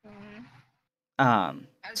 Okay.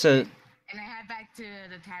 So. And I head back to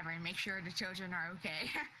the tavern, make sure the children are okay.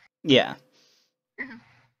 Yeah.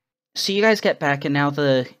 So you guys get back, and now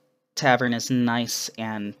the tavern is nice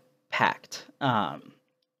and packed.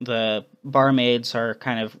 The barmaids are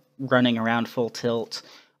kind of running around full tilt.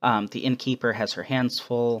 The innkeeper has her hands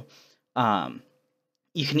full. You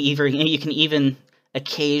can even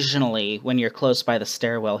occasionally, when you're close by the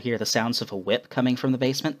stairwell, hear the sounds of a whip coming from the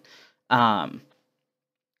basement. Oh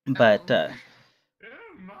my! Oh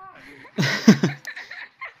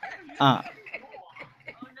no!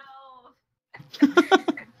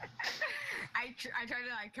 I try to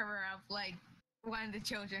like cover up like one of the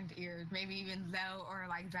children's ears, maybe even Lo or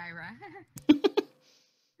like Zyra.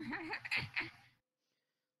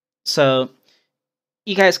 So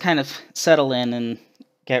you guys kind of settle in and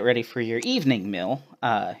get ready for your evening meal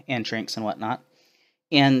and drinks and whatnot.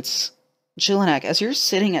 And Julinak, as you're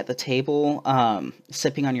sitting at the table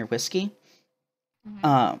sipping on your whiskey,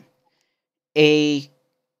 a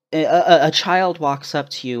child walks up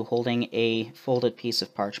to you holding a folded piece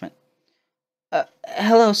of parchment.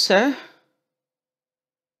 Hello, sir.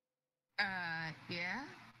 Yeah?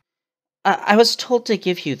 I was told to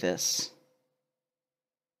give you this.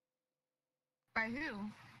 By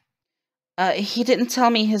who? He didn't tell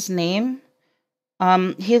me his name.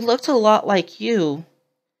 He looked a lot like you,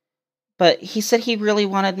 but he said he really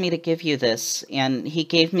wanted me to give you this, and he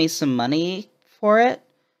gave me some money for it.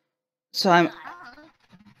 So I'm,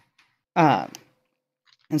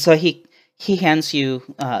 and so he hands you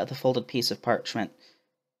the folded piece of parchment.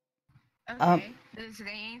 Okay. Does it say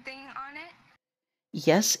anything on it?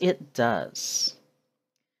 Yes, it does.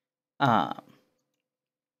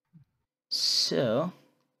 So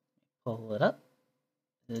pull it up.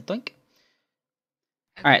 Doink. Okay.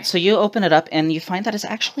 All right, so you open it up and you find that it's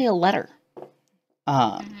actually a letter.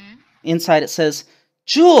 Inside it says,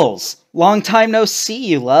 "Jules, long time no see,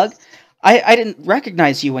 you lug. I didn't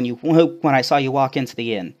recognize you when I saw you walk into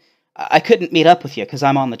the inn. I couldn't meet up with you because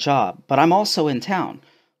I'm on the job, but I'm also in town.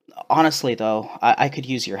 Honestly, though, I could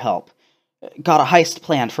use your help. Got a heist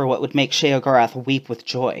planned for what would make Sheogorath weep with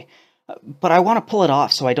joy. But I want to pull it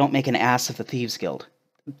off so I don't make an ass of the Thieves Guild.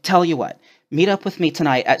 Tell you what, meet up with me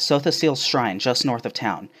tonight at Sothasil's shrine just north of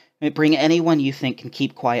town. Bring anyone you think can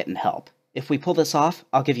keep quiet and help. If we pull this off,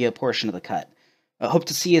 I'll give you a portion of the cut. I hope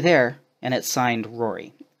to see you there." And it's signed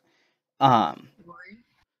Rory.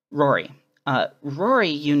 Rory. Rory,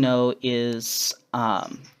 you know, is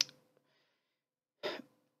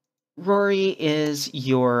Rory is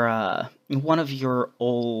your one of your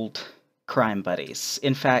old crime buddies.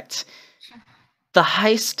 In fact, the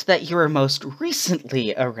heist that you were most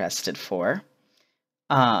recently arrested for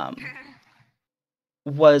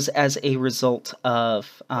was as a result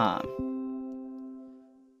of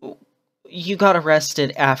you got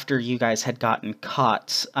arrested after you guys had gotten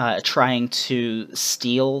caught trying to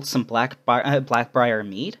steal some Blackbriar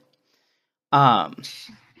mead.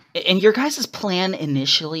 And your guys' plan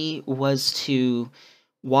initially was to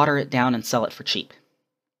water it down and sell it for cheap.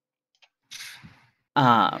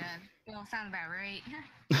 Don't sound about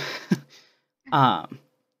right.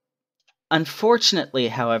 Unfortunately,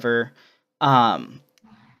 however, the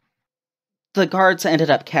guards ended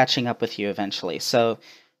up catching up with you eventually. So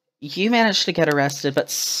you managed to get arrested,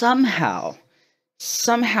 but somehow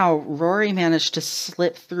Rory managed to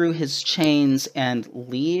slip through his chains and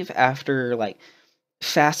leave after like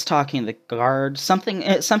fast talking the guard. Something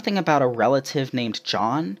about a relative named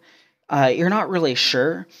John. You're not really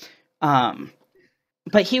sure,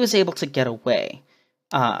 but he was able to get away.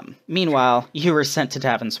 Meanwhile, you were sent to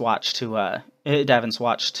Davon's Watch to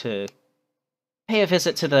pay a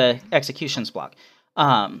visit to the executions block.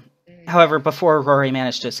 However, before Rory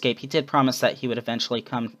managed to escape, he did promise that he would eventually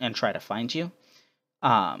come and try to find you.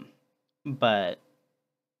 But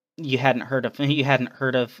you hadn't heard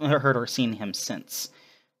or seen him since.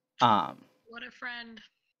 What a friend.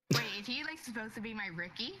 Wait, is he like supposed to be my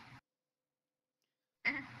rookie?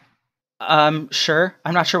 Sure.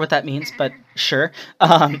 I'm not sure what that means, but sure.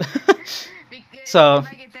 So,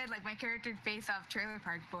 like I said, like my character's based off Trailer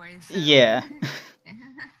Park Boys. So. Yeah.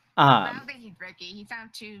 I don't think he's Ricky. He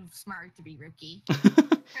sounds too smart to be Ricky.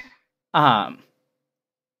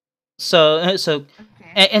 So, okay.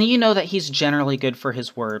 and you know that he's generally good for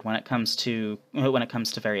his word when it comes to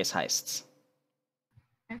various heists.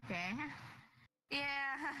 Okay. Yeah,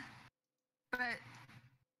 but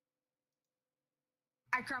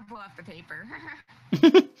I crumple up the paper.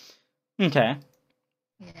 Okay.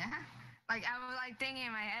 Yeah. Like I was like thinking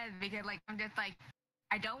in my head because like I'm just like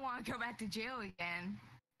I don't want to go back to jail again.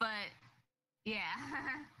 But yeah.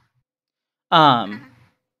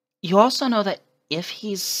 You also know that if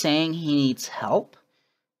he's saying he needs help,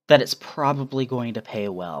 that it's probably going to pay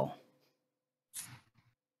well.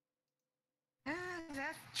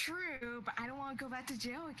 That's true, but I don't want to go back to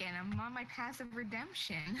jail again. I'm on my passive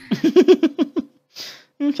redemption.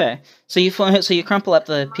 Okay, so you crumple up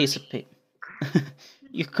the piece of paper.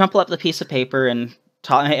 You crumple up the piece of paper and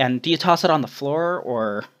do you toss it on the floor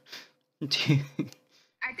or? Do you...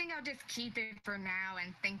 I think I'll just keep it for now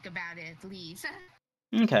and think about it at least.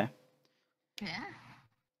 Okay.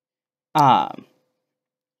 Yeah.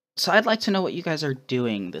 So I'd like to know what you guys are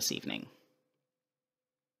doing this evening.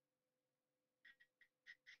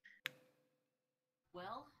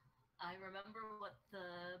 Well, I remember what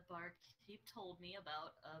the barkeep told me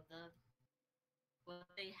about what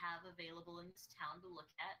they have available in this town to look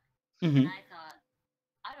at. Mm-hmm. And I thought,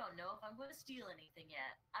 I don't know if I'm going to steal anything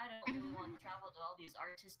yet. I don't really want to travel to all these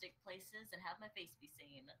artistic places and have my face be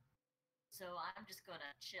seen. So I'm just going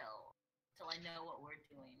to chill till I know what we're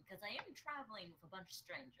doing, because I am traveling with a bunch of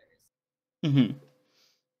strangers. Mm-hmm.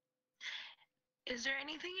 Is there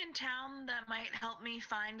anything in town that might help me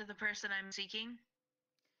find the person I'm seeking?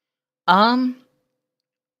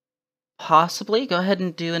 Possibly. Go ahead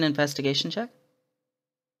and do an investigation check.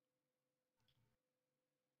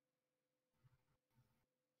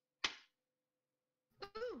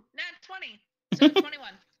 Ooh, nat 20. So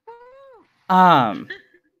 21.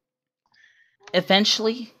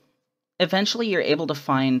 Eventually, you're able to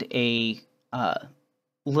find a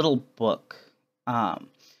little book.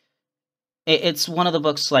 It's one of the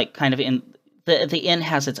books, like, kind of in the inn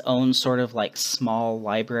has its own sort of like small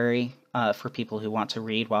library for people who want to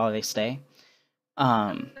read while they stay.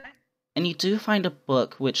 And you do find a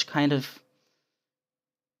book which kind of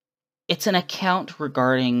it's an account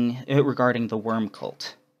regarding the worm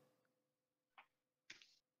cult.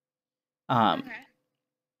 And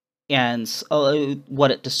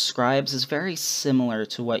what it describes is very similar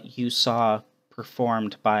to what you saw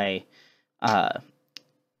performed by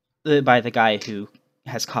the guy who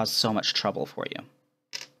has caused so much trouble for you.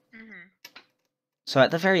 So at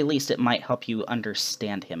the very least, it might help you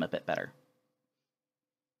understand him a bit better.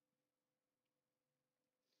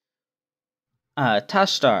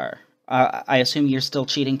 Tashtar, I assume you're still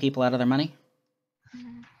cheating people out of their money?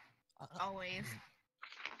 Always.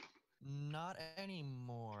 Not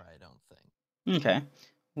anymore, I don't think. Okay.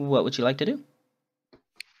 What would you like to do?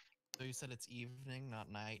 So you said it's evening,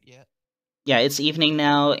 not night yet? Yeah, it's evening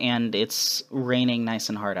now, and it's raining nice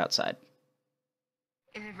and hard outside.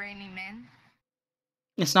 Is it raining men?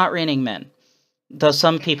 It's not raining men, though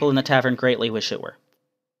some people in the tavern greatly wish it were.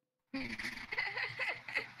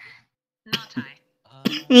 Not I.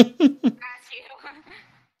 That's you.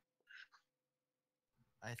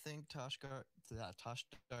 I think Tashtar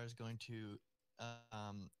is going to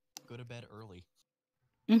go to bed early.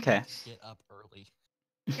 Okay. Get up early.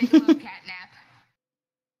 Take a little cat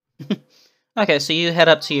nap. Okay, so you head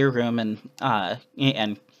up to your room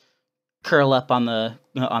and curl up on the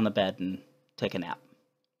bed and take a nap.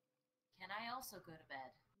 Can I also go to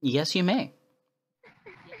bed? Yes, you may.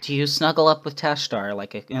 Do you snuggle up with Tashtar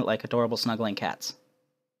like adorable snuggling cats?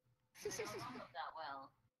 I don't know that well.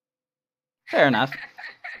 Fair enough.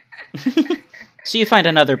 So you find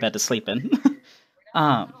another bed to sleep in.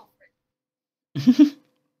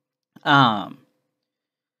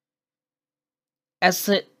 As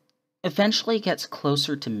it eventually gets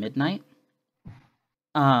closer to midnight,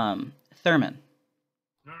 Thurman,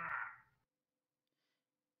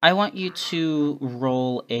 I want you to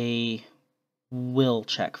roll a will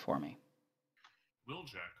check for me. Will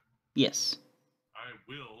check? Yes. I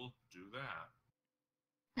will do that.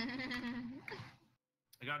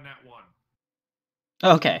 I got nat 1.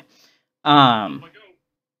 Okay.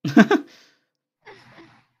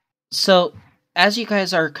 So, as you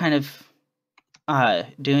guys are kind of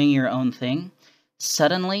doing your own thing,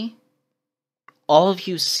 suddenly, all of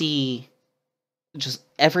you see just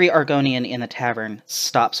every Argonian in the tavern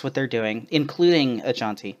stops what they're doing, including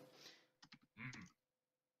Ajanti.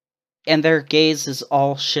 And their gazes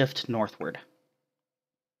all shift northward.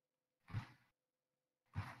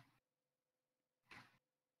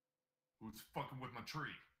 Who's fucking with my tree?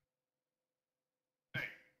 Hey.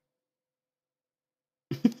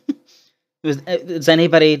 Does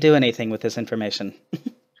anybody do anything with this information?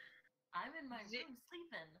 I'm in my room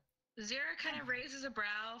sleeping. Zira kind of raises a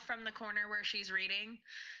brow from the corner where she's reading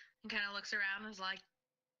and kind of looks around and is like,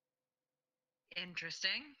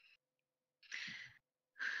 interesting.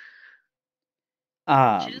 She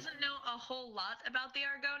doesn't know a whole lot about the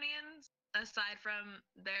Argonians, aside from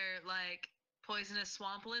their, like, poisonous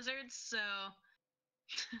swamp lizards, so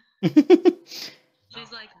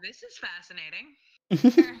she's like, this is fascinating.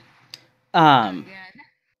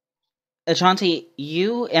 Ashanti,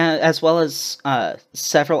 you, as well as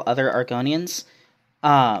several other Argonians,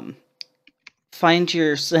 find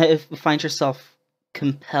yourself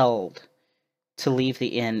compelled to leave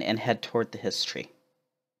the inn and head toward the history.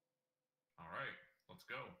 All right, let's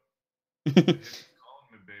go. Calling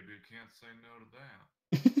me, baby. Can't say no to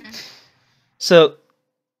that. So,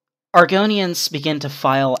 Argonians begin to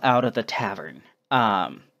file out of the tavern,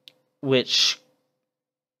 which,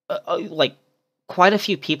 like, quite a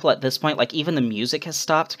few people at this point, like, even the music has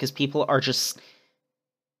stopped because people are just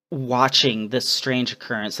watching this strange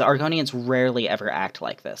occurrence. The Argonians rarely ever act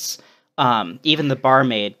like this. Even the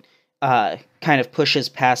barmaid kind of pushes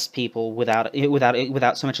past people without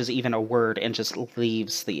so much as even a word and just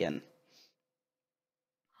leaves the inn.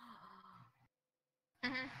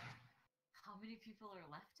 How many people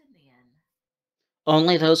are left in the inn?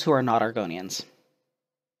 Only those who are not Argonians.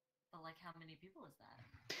 But, like, how many people is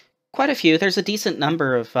that? Quite a few. There's a decent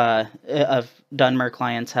number of Dunmer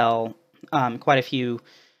clientele. Quite a few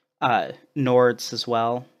Nords as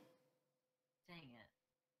well. Dang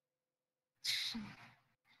it.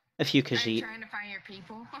 A few Are Khajiit. you trying to find your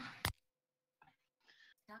people?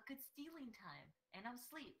 Not good stealing time. And I'm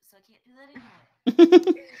asleep, so I can't do that anyway.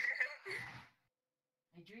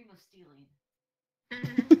 I dream of stealing.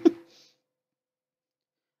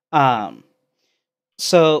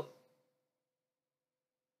 So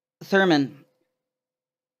Thurman,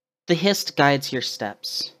 the hist guides your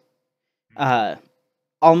steps.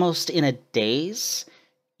 Almost in a daze,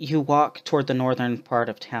 you walk toward the northern part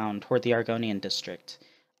of town, toward the Argonian district.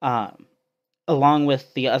 Along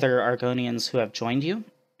with the other Argonians who have joined you,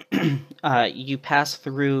 you pass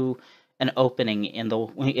through an opening in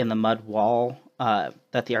the mud wall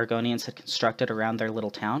that the Argonians had constructed around their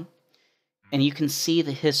little town, and you can see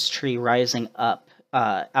the history rising up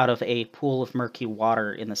out of a pool of murky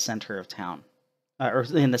water in the center of town, or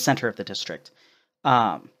in the center of the district.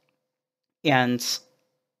 And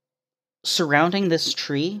surrounding this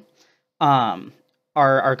tree are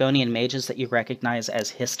Argonian mages that you recognize as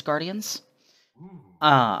Hist Guardians.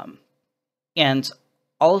 And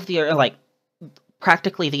all of the,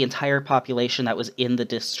 practically the entire population that was in the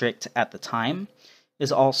district at the time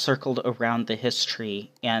is all circled around the Hist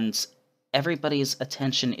tree, and everybody's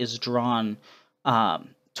attention is drawn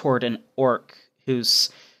toward an orc who's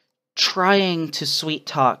trying to sweet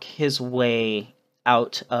talk his way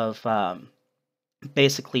out of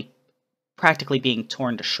basically practically being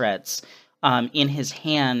torn to shreds. In his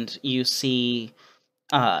hand, you see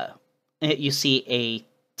a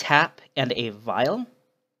tap and a vial.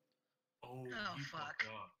 Oh, fuck.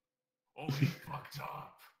 Oh, he fucked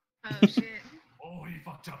up. Oh, shit. Oh, he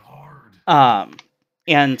fucked up hard.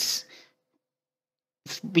 And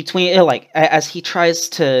between, as he tries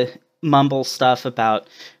to mumble stuff about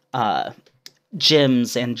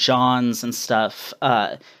Jims and Johns and stuff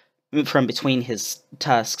from between his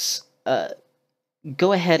tusks,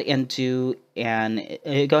 go ahead and do an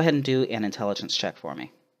intelligence check for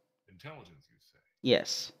me. Intelligence, you say?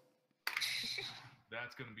 Yes.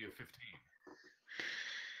 That's gonna be a 15.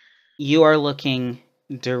 You are looking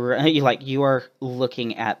you are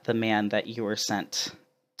looking at the man that you were sent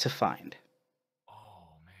to find.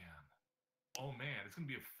 Oh man, it's gonna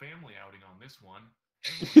be a family outing on this one.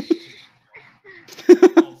 Oh,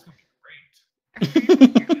 it's gonna be great.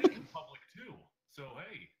 And in public too. So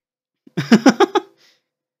hey.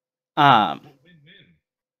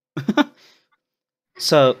 Win-win.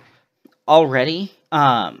 So already,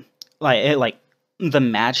 the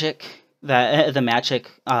magic of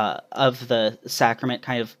the sacrament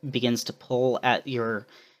kind of begins to pull at your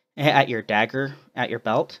dagger at your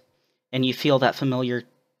belt, and you feel that familiar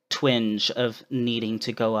twinge of needing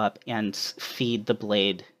to go up and feed the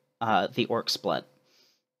blade the orc's blood.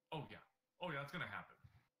 Oh yeah, that's gonna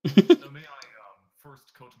happen. So may I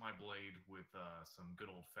first coat my blade with some good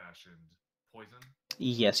old-fashioned poison?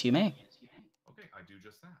 Yes, you may. Okay, I do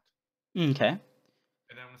just that. Okay. And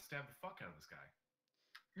then I'm gonna stab the fuck out of this guy.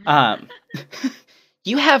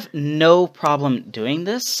 You have no problem doing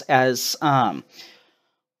this, as all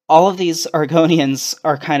of these Argonians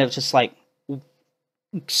are kind of just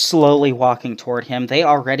slowly walking toward him. They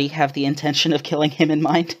already have the intention of killing him in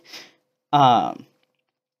mind. So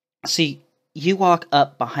you walk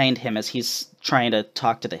up behind him as he's trying to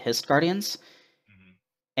talk to the Hist Guardians,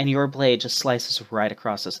 and your blade just slices right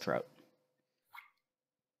across his throat.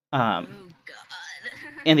 Oh, God.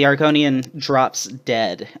 And the Argonian drops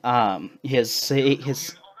dead. Or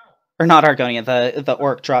not Argonian, the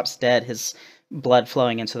orc drops dead, his blood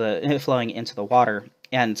flowing into the water,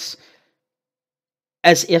 and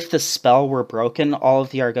as if the spell were broken, all of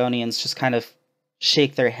the Argonians just kind of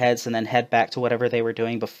shake their heads and then head back to whatever they were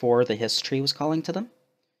doing before the history was calling to them.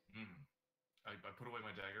 I put away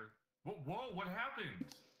my dagger. Whoa, what happened?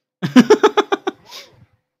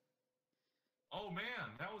 Oh man,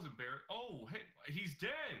 that was embarrassing. Oh, hey, he's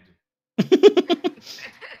dead.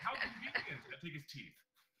 How convenient. I take his teeth.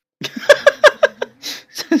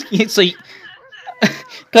 So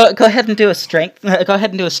go ahead and do a strength. Go ahead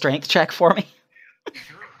and do a strength check for me.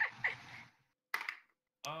 Sure.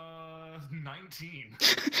 19.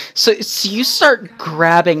 So you start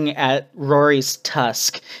grabbing at Rory's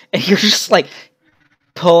tusk, and you're just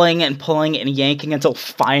pulling and yanking until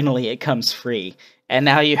finally it comes free, and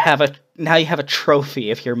now you have a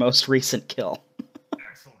trophy of your most recent kill.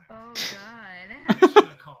 Excellent.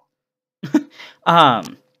 Oh,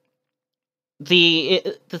 God.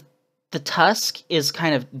 The tusk is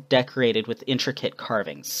kind of decorated with intricate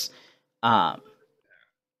carvings. So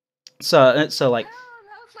Oh, that was like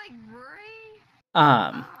Rory?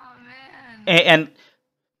 man. And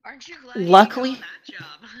Aren't you glad Luckily- you got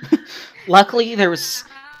that job?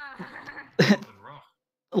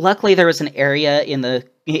 luckily there was an area in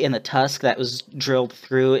the tusk that was drilled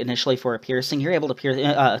through initially for a piercing. You're able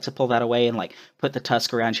to pull that away and put the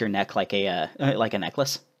tusk around your neck like a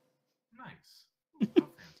necklace. Nice.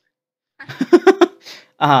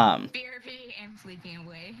 How fancy. BRB and sleeping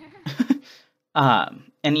away.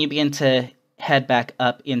 And you begin to head back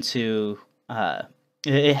up into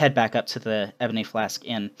head back up to the Ebony Flask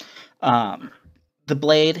Inn. The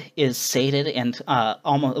blade is sated, and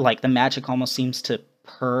almost like the magic almost seems to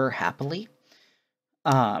purr happily.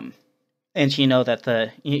 And you know that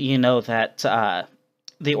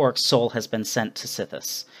the orc's soul has been sent to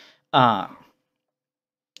Sithis.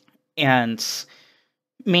 And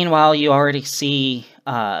meanwhile, you already see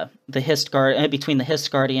between the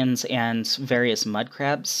Hist Guardians and various mud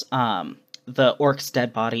crabs. The orc's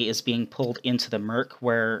dead body is being pulled into the murk,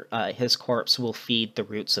 where his corpse will feed the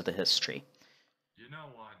roots of the Hist tree. You know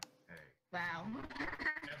what? Hey, Wow.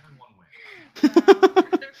 everyone wins.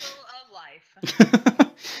 Circle of life.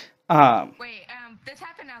 Wait, this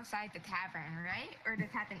happened outside the tavern, right? Or this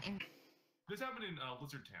happened in? This happened in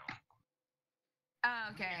Lizard Town.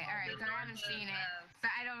 Oh, okay, all right. So I haven't seen it, so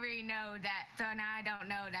I don't really know that. So now I don't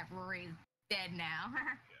know that Rory's dead now.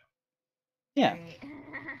 Yeah. Right.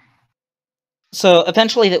 So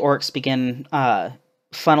eventually, the orcs begin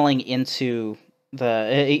funneling into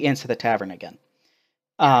the tavern again.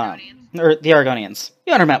 Or the Argonians.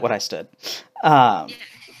 You understand what I stood. Yeah.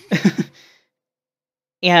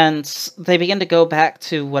 And they begin to go back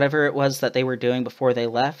to whatever it was that they were doing before they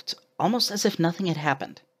left, almost as if nothing had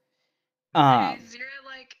happened. Zira,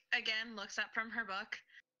 like, again, looks up from her book,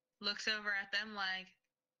 looks over at them like,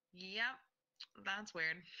 yep, that's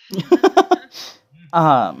weird.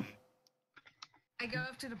 I go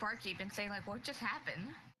up to the barkeep and say, like, what just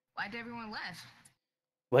happened? Why did everyone left?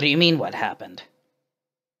 What do you mean, what happened?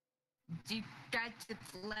 You guys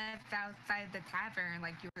just left outside the tavern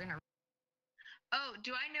like you were in a... Oh,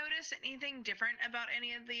 do I notice anything different about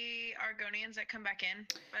any of the Argonians that come back in,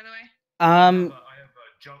 by the way? I've got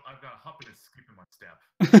a hop and a skip in my step.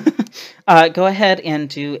 Go ahead and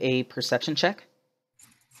do a perception check.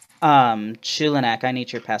 Chulinak, I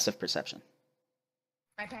need your passive perception.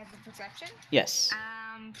 My passive perception? Yes.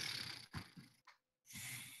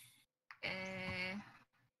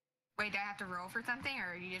 Wait, do I have to roll for something,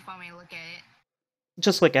 or you just want me to look at it?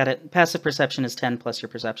 Just look at it. Passive perception is 10 plus your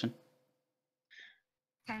perception.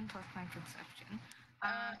 10 plus my perception.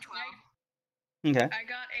 12. Okay. I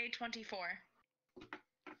got a 24.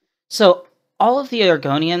 So, all of the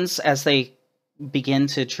Argonians, as they begin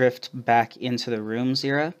to drift back into the room,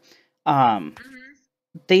 Zira,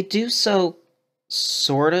 they do so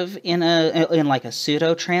sort of in like a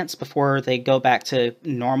pseudo trance before they go back to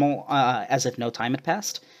normal, as if no time had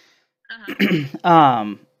passed.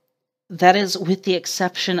 That is with the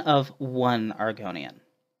exception of one Argonian.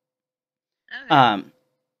 Okay.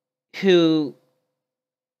 Who,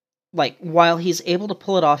 like, while he's able to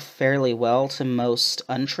pull it off fairly well to most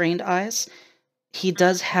untrained eyes, he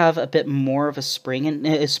does have a bit more of a spring in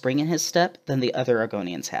his step than the other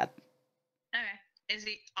Argonians had. Okay. Is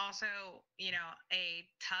he also, a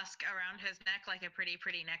tusk around his neck, like a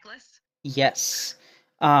pretty necklace? Yes.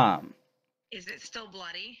 Is it still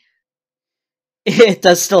bloody? It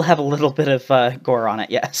does still have a little bit of gore on it,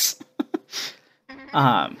 yes. She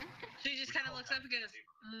just kind of looks up and goes,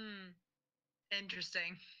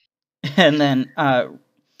 interesting. And then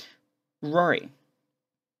Rory.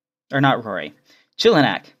 Or not Rory.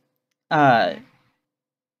 Chulinak.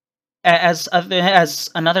 As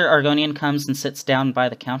another Argonian comes and sits down by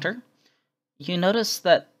the counter, you notice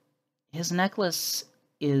that his necklace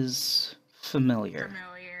is familiar.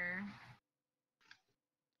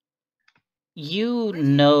 You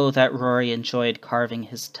know that Rory enjoyed carving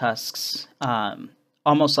his tusks,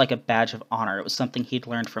 almost like a badge of honor. It was something he'd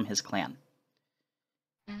learned from his clan.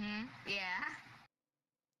 Yeah.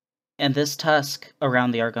 And this tusk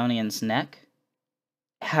around the Argonian's neck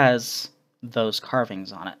has those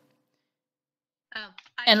carvings on it. I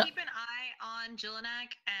keep an eye on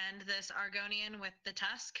Jilinak and this Argonian with the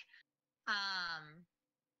tusk,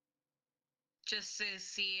 just to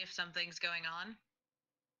see if something's going on.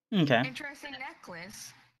 Okay. Interesting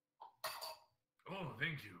necklace. Oh,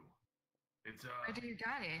 thank you. It's Where do you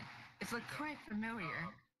got it? It's like quite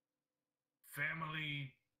familiar.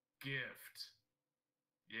 Family gift.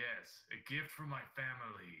 Yes, a gift from my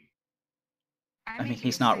family. I mean,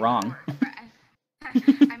 he's not wrong.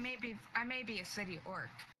 I may be a city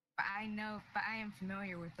orc, but I am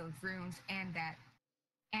familiar with those runes and that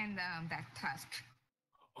tusk.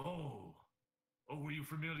 Oh, were you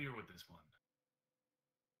familiar with this one?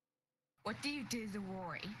 What do you do to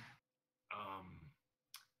Rory?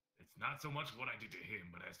 It's not so much what I did to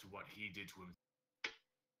him, but as to what he did to him.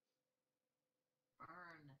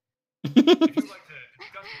 If you'd like to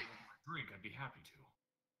discuss it over a drink, I'd be happy to.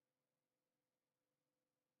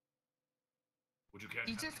 Would you care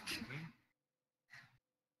to have with me?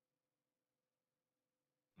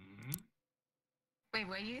 Wait,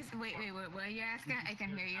 what are you asking? I can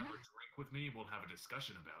hear you. Have a drink with me and we'll have a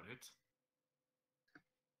discussion about it.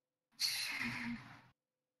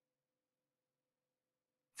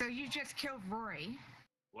 So you just killed Rory?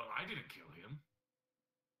 Well, I didn't kill him.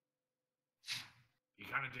 He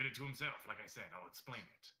kind of did it to himself. Like I said, I'll explain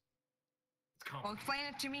it. It's Well, complicated. explain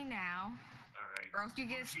it to me now, All right. or else you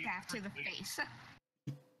get a staff to the face.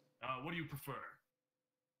 What do you prefer?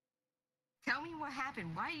 Tell me what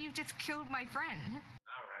happened. Why you just killed my friend?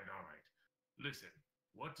 All right. Listen,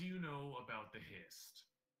 what do you know about the Hist?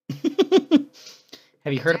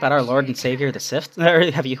 Have you heard about our Lord and Savior, the Sith?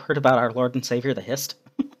 Or have you heard about our Lord and Savior, the Hist?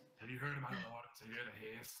 Have you heard about our Lord and Savior, the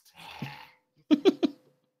Hist?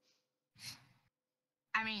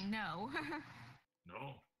 I mean, no.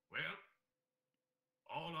 No? Well,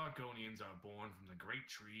 all Argonians are born from the great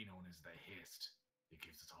tree known as the Hist. It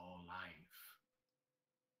gives us all life.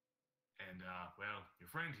 And, well, your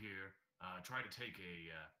friend here tried to take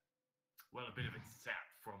a bit of its sap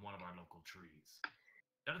from one of our local trees.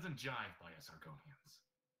 That doesn't jive by us Argonians.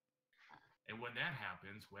 And when that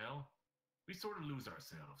happens, well, we sort of lose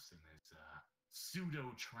ourselves in this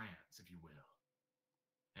pseudo-trance, if you will.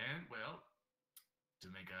 And, well, to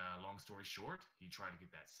make a long story short, he tried to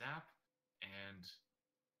get that sap, and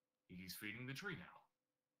he's feeding the tree now.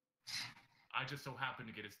 I just so happened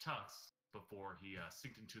to get his tusks before he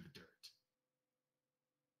sinked into the dirt.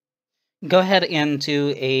 Go ahead and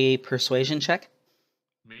do a persuasion check.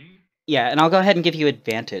 Me? Yeah, and I'll go ahead and give you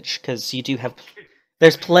advantage, because you do have... Okay.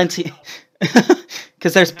 There's plenty...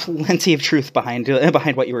 Because there's plenty of truth behind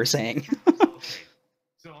what you were saying. Okay.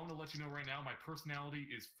 So I'm going to let you know right now, my personality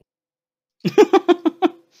is 4. I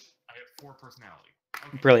have 4 personality.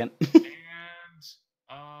 Okay. Brilliant. And,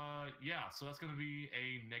 yeah, so that's going to be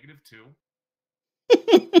a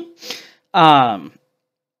 -2.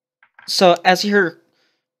 So as you're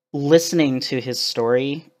listening to his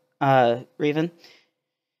story, Raven,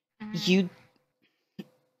 you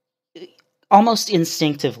almost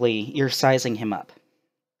instinctively you're sizing him up.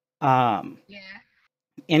 Yeah.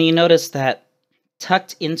 And you notice that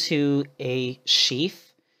tucked into a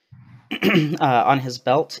sheath on his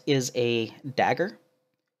belt is a dagger,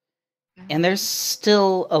 and there's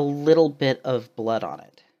still a little bit of blood on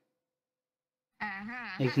it.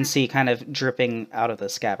 You can see kind of dripping out of the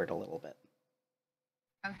scabbard a little bit.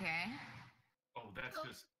 Okay. Oh,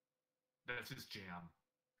 that's just jam.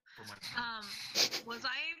 For my Was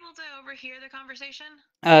I able to overhear the conversation?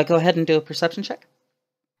 Go ahead and do a perception check.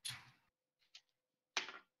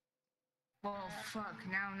 Well, fuck.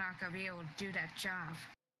 Now I'm not gonna be able to do that job.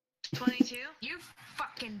 22? You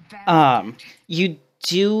fucking bastard. You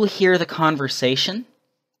do hear the conversation.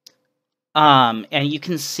 And you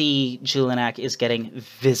can see Julianak is getting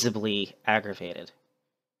visibly aggravated.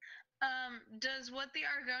 Does what the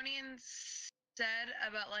Argonians said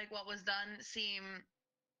about, like, what was done seem...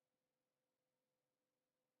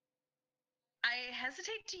 I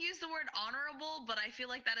hesitate to use the word honorable, but I feel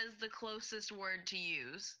like that is the closest word to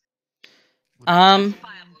use.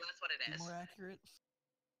 Justifiable, that's what it is. More accurate?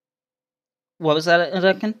 What was that,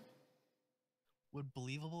 Duncan? Would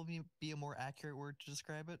believable be a more accurate word to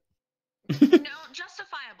describe it? No,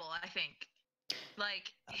 justifiable, I think.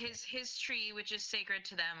 Like, his tree, which is sacred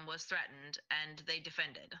to them, was threatened, and they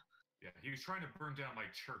defended. Yeah, he was trying to burn down my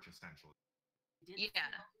church, essentially. Yeah.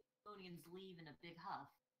 Argonians leave in a big huff.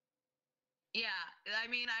 Yeah, I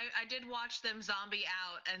mean, I did watch them zombie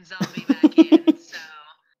out and zombie back in, so...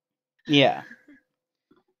 Yeah.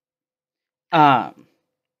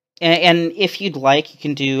 And if you'd like, you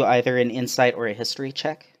can do either an insight or a history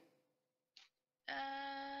check.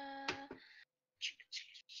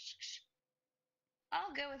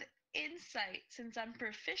 I'll go with insight since I'm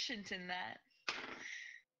proficient in that.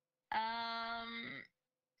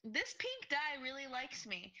 This pink die really likes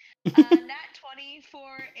me. Nat 20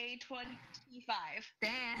 for a 25.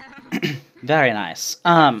 Damn. Very nice.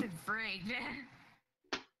 This is great.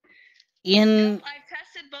 I've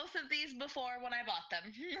tested both of these before when I bought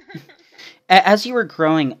them. As you were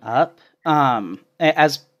growing up,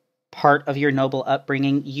 as part of your noble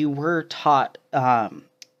upbringing, you were taught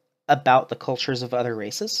about the cultures of other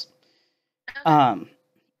races. Okay.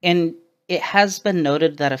 And it has been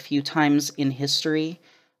noted that a few times in history,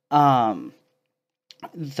 that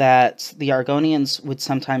the Argonians would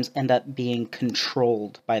sometimes end up being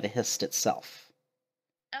controlled by the Hist itself.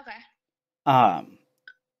 Okay.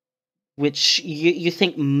 Which you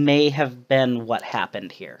think may have been what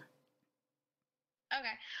happened here.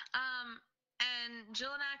 Okay. And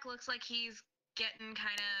Jilinak looks like he's getting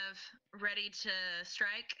kind of ready to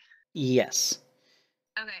strike. Yes.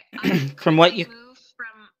 Okay. From what you move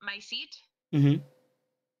from my seat. Mm-hmm.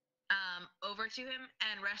 Over to him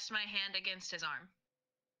and rest my hand against his arm.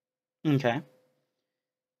 Okay.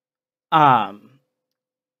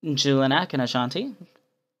 Julinak and Ashanti,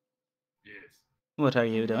 Yes. what are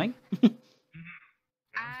you doing? And I'm just gonna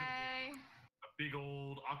I give a big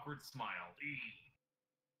old awkward smile.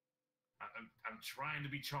 I'm trying to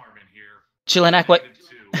be charming here. Julinak, what Negative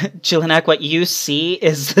two. Julinak, what you see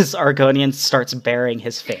is this Argonian starts baring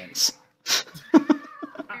his fangs. very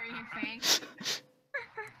thanks.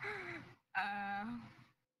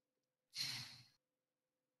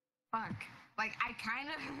 Fuck. Like I kind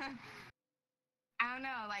of, I don't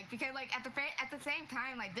know. Like because like at the same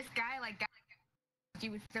time, like this guy like got she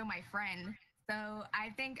was still my friend. So I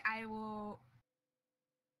think I will.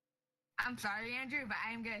 I'm sorry, Andrew, but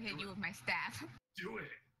I'm gonna hit you with my staff. Do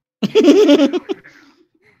it.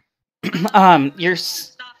 Your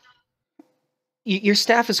Stop. your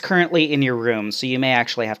staff is currently in your room, so you may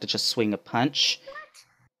actually have to just swing a punch.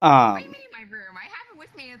 What do you mean my room? I have it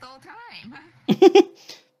with me the whole time.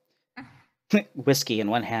 Whiskey in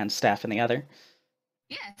one hand, staff in the other.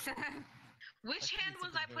 Yes. Which hand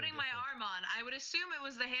was I putting my arm on? I would assume it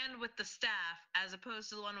was the hand with the staff as opposed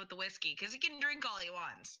to the one with the whiskey, because he can drink all he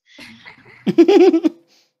wants.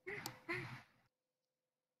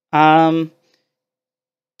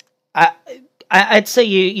 I'd say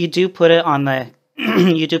you do put it on the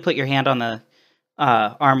you do put your hand on the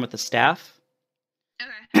arm with the staff.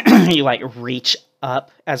 Okay. You like reach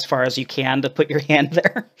up as far as you can to put your hand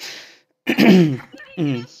there. A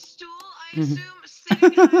stool, I assume,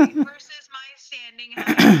 sitting high versus my standing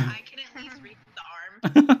high. I can at least reach the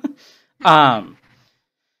arm.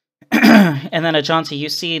 And then Ajanti, you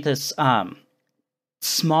see this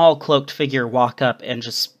small cloaked figure walk up and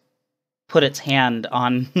just put its hand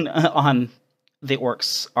on on the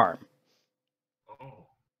orc's arm. Oh,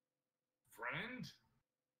 friend?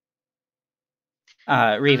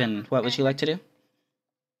 Reven, what would you like to do?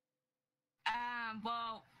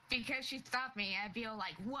 Well, because she stopped me, I feel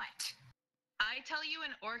like what? I tell you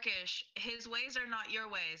in Orcish, his ways are not your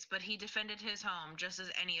ways, but he defended his home just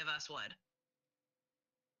as any of us would.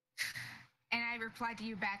 And I replied to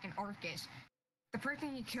you back in Orcish. The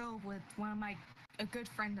person you killed was a good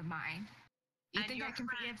friend of mine. You And think your I can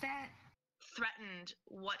friend forgive that? threatened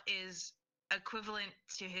what is equivalent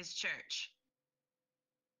to his church.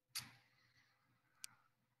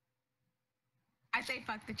 I say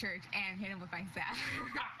fuck the church and hit him with my staff.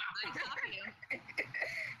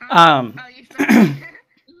 I Oh, you sorry?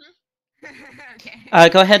 Okay.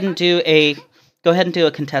 Go ahead and do a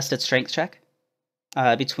contested strength check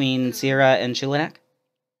between Zira and Julinak.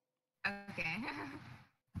 Okay.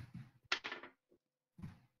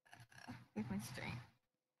 With my strength.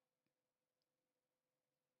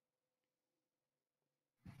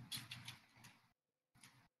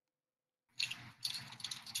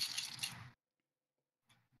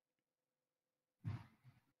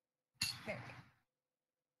 There we go.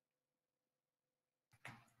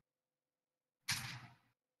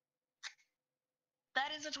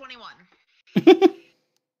 That is a 21.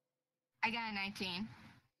 I got a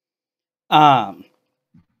 19.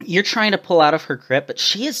 You're trying to pull out of her grip, but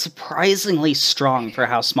she is surprisingly strong for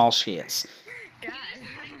how small she is. God. You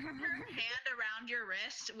just place her hand around your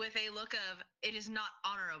wrist with a look of, it is not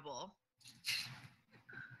honorable.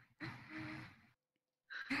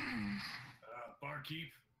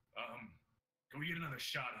 Barkeep, go get another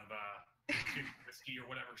shot of whiskey or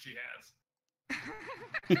whatever she has.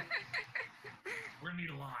 We're gonna need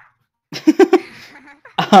a line.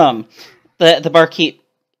 The barkeep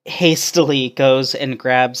hastily goes and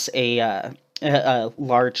grabs a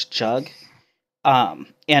large jug,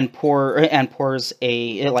 and pours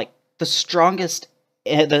the strongest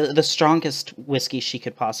the strongest whiskey she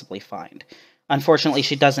could possibly find. Unfortunately,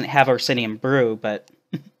 she doesn't have Orsinium brew, but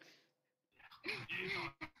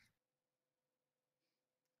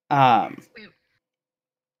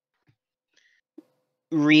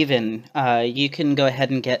Reven, you can go ahead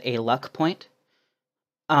and get a luck point.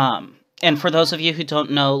 And for those of you who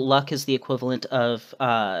don't know, luck is the equivalent of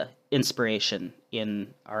inspiration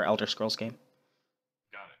in our Elder Scrolls game.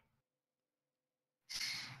 Got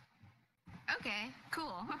it. Okay,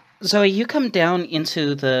 cool. Zoe, you come down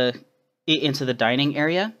into the dining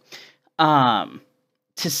area,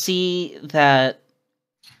 to see that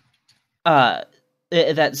that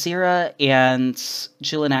Zira and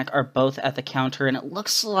Julinak are both at the counter, and it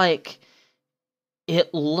looks like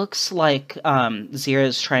Zira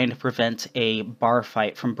is trying to prevent a bar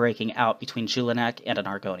fight from breaking out between Julinak and an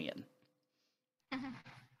Argonian.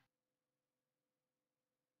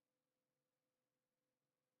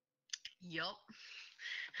 Yup.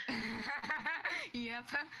 Yep.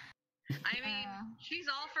 I mean, she's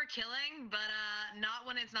all for killing, but not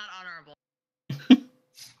when it's not honorable.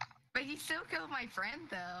 But But he still killed my friend,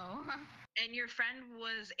 though. And your friend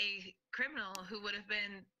was a criminal who would have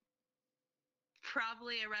been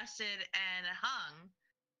probably arrested and hung.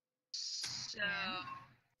 So Yeah.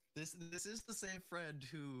 This is the same friend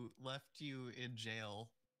who left you in jail.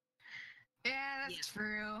 Yeah, that's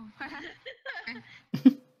true.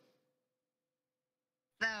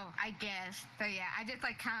 So I guess. So yeah, I just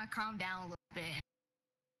like kind of calm down a little bit.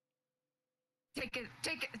 Take a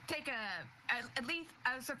at least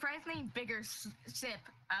a surprisingly bigger sip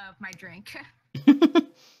of my drink. There you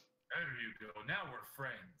go. Now we're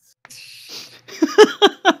friends.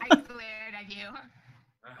 I glared at you.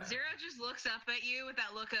 Zero just looks up at you with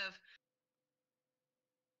that look of,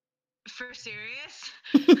 for serious?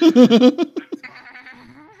 Listen,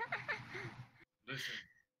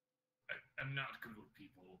 I'm not good with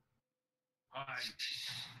people.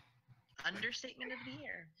 Understatement of the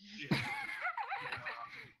year.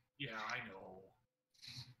 Yeah, I know.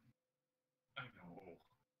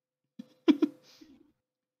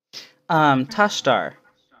 Tashdar,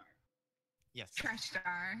 Yes. Trash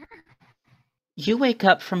star. you wake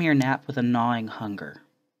up from your nap with a gnawing hunger.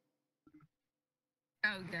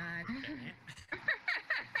 Oh god.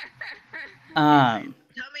 Tummy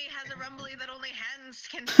has a rumbly that only hens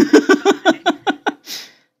can satisfy.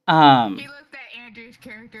 He looked at Andrew's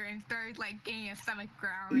character and started like getting his stomach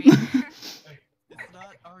growling. It's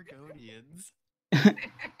not Argonians.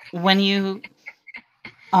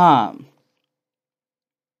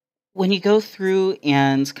 When you go through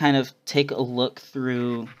and kind of take a look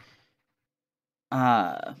through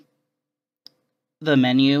the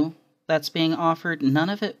menu that's being offered, none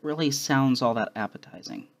of it really sounds all that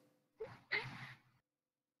appetizing.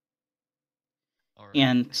 All right.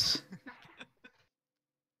 And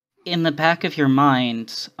in the back of your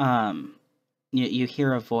mind, you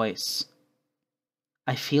hear a voice.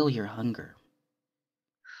 I feel your hunger.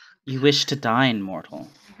 You wish to dine, mortal.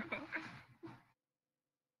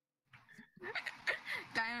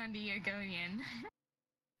 Die on the Argonian.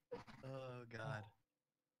 Oh god.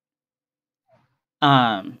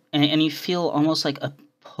 And you feel almost like a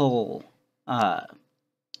pull,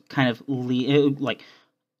 kind of like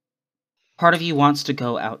part of you wants to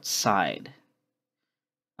go outside,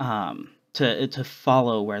 to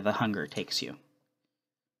follow where the hunger takes you.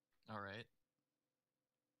 All right.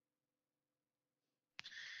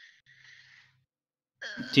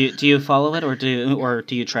 Do you follow it, or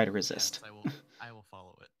do you try to resist? Yes, I will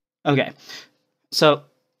follow it. Okay, so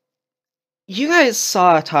you guys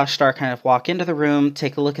saw Tashdar kind of walk into the room,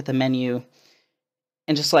 take a look at the menu,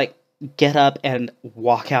 and just like get up and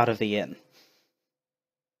walk out of the inn.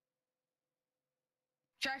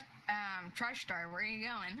 Trash star, where are you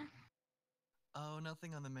going? Oh,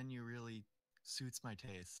 nothing on the menu really suits my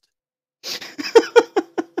taste. Zero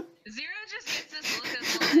just gets this look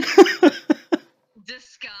of like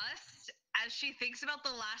disgust as she thinks about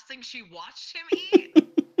the last thing she watched him eat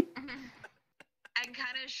and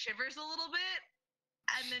kind of shivers a little bit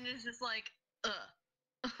and then is just like,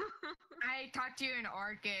 ugh. I talked to you in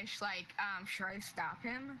Orcish, like, should I stop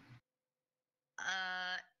him?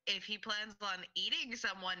 If he plans on eating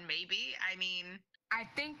someone, maybe. I mean, I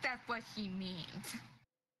think that's what he means.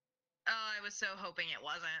 oh, I was so hoping it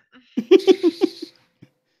wasn't.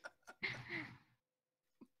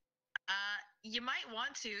 You might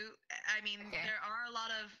want to. I mean, Okay. there are a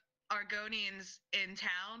lot of Argonians in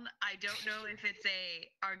town. I don't know if it's a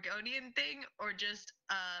Argonian thing or just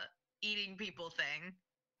a eating people thing.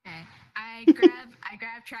 Okay. I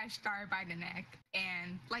grab Trash Star by the neck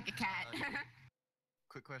and like a cat.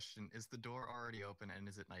 Quick question: is the door already open, and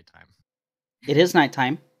is it nighttime? It is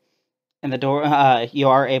nighttime, and the door. You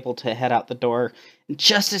are able to head out the door.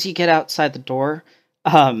 Just as you get outside the door,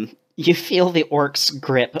 you feel the orc's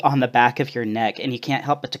grip on the back of your neck, and you can't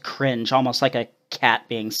help but to cringe, almost like a cat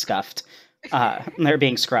being scuffed. They're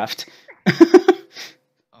being scruffed.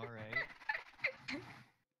 All right.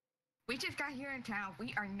 We just got here in town.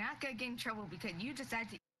 We are not gonna get in trouble because you decided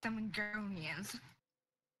to eat some Argonians.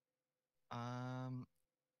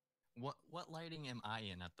 What lighting am I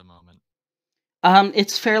in at the moment?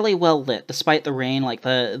 It's fairly well lit, despite the rain. Like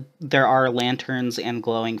there are lanterns and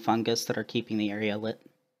glowing fungus that are keeping the area lit.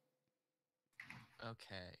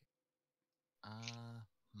 Okay.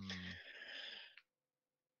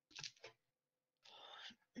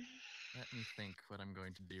 Let me think what I'm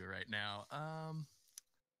going to do right now.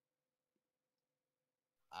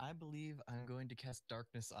 I believe I'm going to cast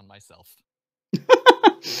darkness on myself.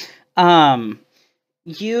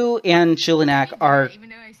 You and Julinak are... Even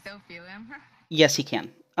though I still feel him. Yes, he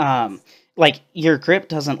can. Like, your grip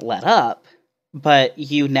doesn't let up, but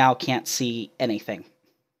you now can't see anything.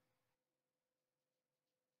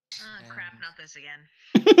 Crap, And not this again.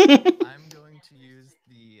 I'm going to use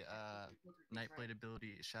the Nightblade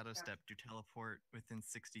ability Shadow Step to teleport within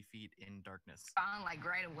 60 feet in darkness. Found like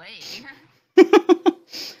right away.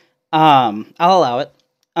 I'll allow it.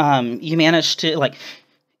 You manage to, like,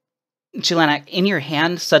 Chilanak, in your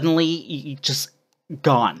hand, suddenly, you just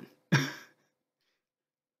gone.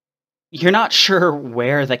 You're not sure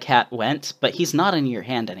where the cat went, but he's not in your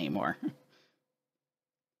hand anymore.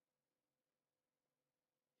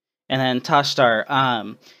 And then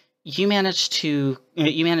Tashtar, you managed to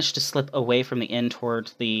slip away from the inn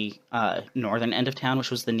toward the northern end of town,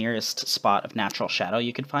 which was the nearest spot of natural shadow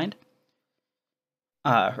you could find,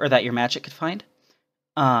 or that your magic could find.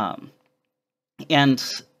 And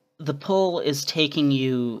the pull is taking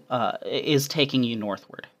you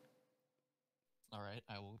northward. All right,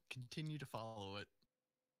 I will continue to follow it.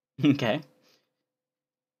 Okay.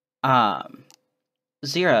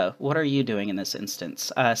 Zira, what are you doing in this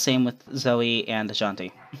instance? Same with Zoe and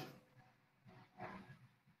Ashanti.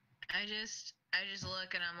 I just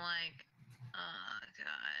look and I'm like, oh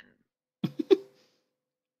god.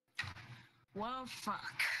 Well,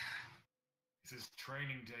 fuck. This is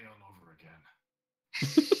training day all over again.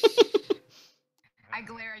 I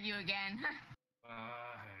glare at you again.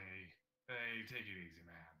 Hey, take it easy,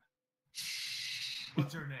 man.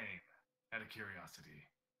 What's her name? Out of curiosity.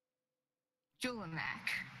 Julinak.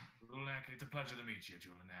 Julinak, it's a pleasure to meet you,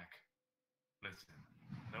 Julinak. Listen,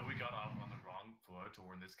 I know we got off on the wrong foot,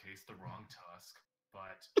 or in this case, the wrong tusk,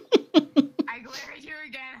 but... I glare at you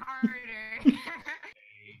again harder.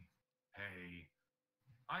 Hey,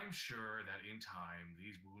 I'm sure that in time,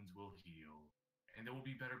 these wounds will heal, and there will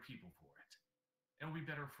be better people for it. And we'll be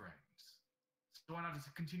better friends. So why not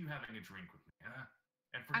just continue having a drink with me, huh?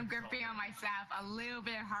 And I'm gripping on myself a little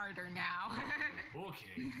bit harder now.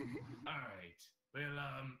 Okay. Alright. Well,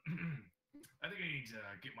 I think I need to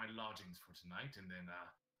get my lodgings for tonight, and then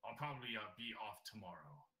I'll probably be off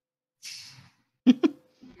tomorrow.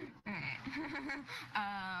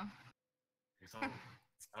 So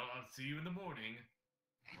I'll see you in the morning.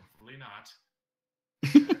 Hopefully not.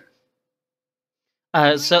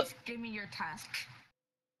 So give me your tusk.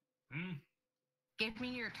 Give me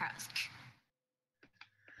your tusk.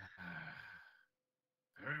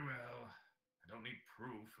 Very well. I don't need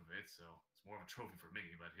proof of it, so it's more of a trophy for me,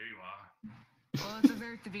 but here you are. Well, it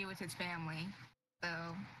deserves to be with his family, so...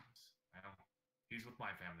 Well, he's with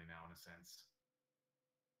my family now, in a sense.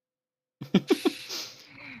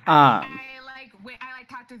 I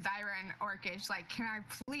talk to Zyra and Orcish, like, can I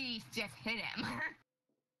please just hit him?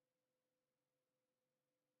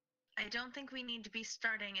 I don't think we need to be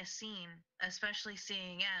starting a scene, especially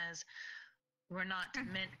seeing as we're not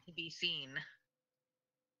meant to be seen.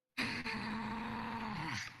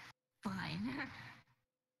 Fine.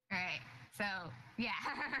 Alright, so, yeah.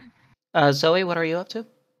 Zoe, what are you up to?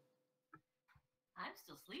 I'm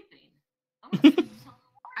still sleeping. I'm gonna sleep so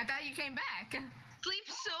I thought you came back. Sleep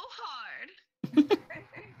so hard.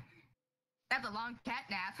 That's a long cat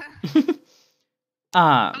nap.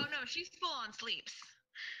 Oh no, she's full on sleeps.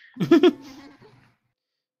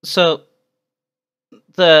 So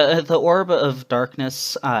the orb of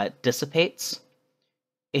darkness dissipates,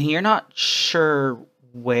 and you're not sure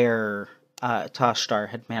where Tashtar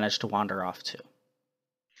had managed to wander off to.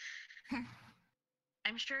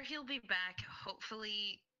 I'm sure he'll be back,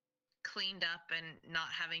 hopefully cleaned up and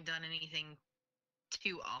not having done anything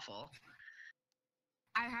too awful.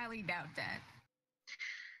 I highly doubt that.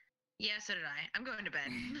 Yeah, so did I. I'm going to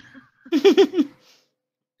bed.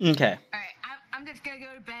 Okay. Alright, I'm just gonna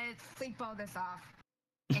go to bed, sleep all this off.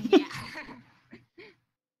 And yeah.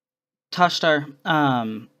 Tashtar,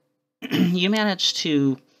 you managed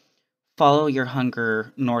to follow your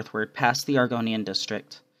hunger northward past the Argonian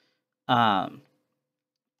district. You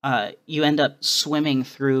end up swimming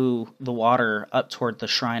through the water up toward the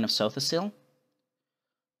shrine of Sothasil.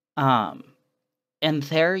 And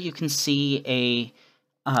there you can see a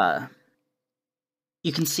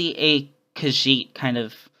Khajiit kind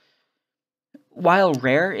of. While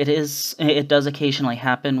rare, it does occasionally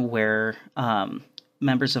happen where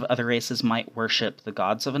members of other races might worship the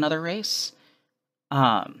gods of another race.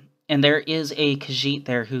 And there is a Khajiit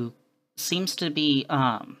there who seems to be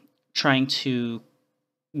trying to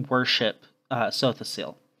worship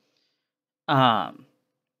Sothasil. And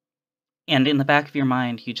in the back of your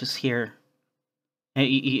mind, you just hear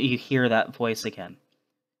you hear that voice again.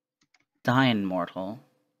 Dine, mortal.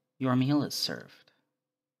 Your meal is served.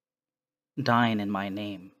 Dine in my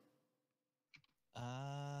name.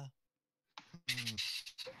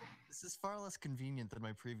 This is far less convenient than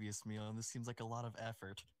my previous meal, and this seems like a lot of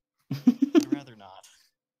effort. I'd rather not.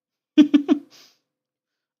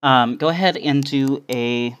 Go ahead and do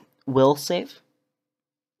a will save.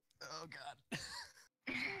 Oh god.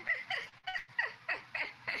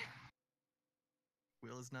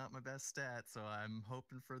 Will is not my best stat, so I'm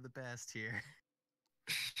hoping for the best here.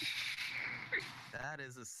 That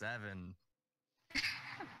is a 7.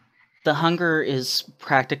 The hunger is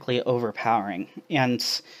practically overpowering, and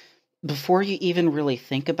before you even really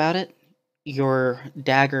think about it, your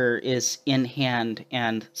dagger is in hand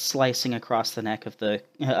and slicing across the neck of the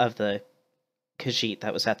Khajiit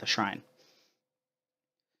that was at the shrine.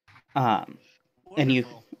 And you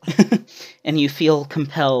Wonderful. and you feel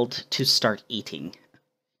compelled to start eating.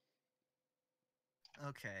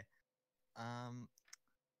 Okay.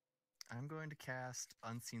 I'm going to cast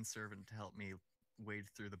Unseen Servant to help me wade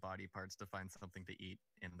through the body parts to find something to eat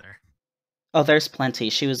in there. Oh, there's plenty.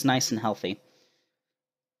 She was nice and healthy.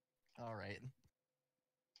 All right.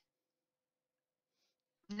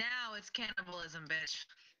 Now it's cannibalism, bitch.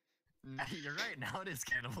 You're right. Now it is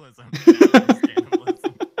cannibalism. Now it is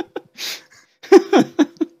cannibalism.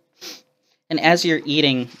 And as you're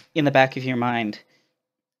eating, in the back of your mind,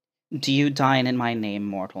 do you dine in my name,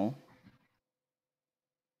 mortal?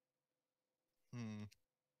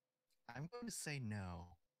 I'm going to say no.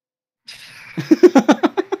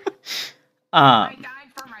 I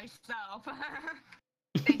died for myself.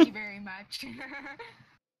 Thank you very much.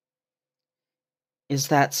 Is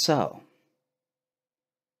that so?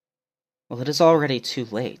 Well, it is already too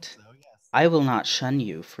late. So, yes. I will not shun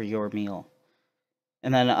you for your meal.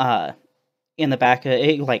 And then, in the back,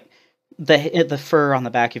 like, the fur on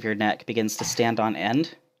the back of your neck begins to stand on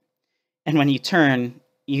end. And when you turn,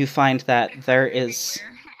 you find that there is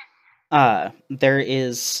an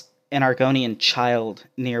Argonian child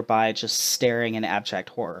nearby just staring in abject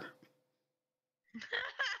horror. Oh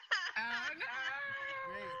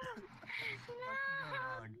Great. What could go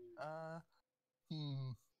wrong?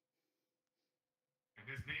 And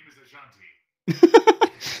his name is Ashanti.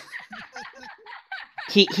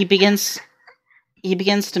 He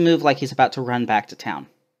begins to move like he's about to run back to town.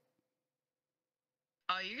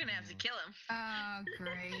 Oh, you're gonna have to kill him. Oh,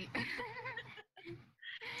 great.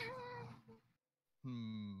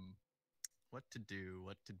 What to do?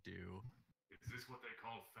 What to do? Is this what they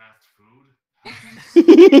call fast food?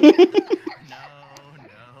 No.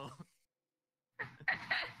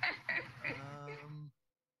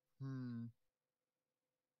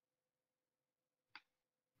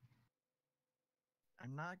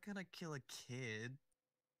 I'm not gonna kill a kid.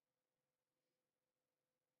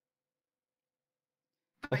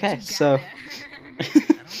 But Okay, you so gotta. I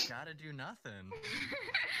don't gotta do nothing.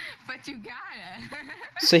 But you gotta.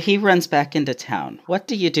 so he runs back into town. What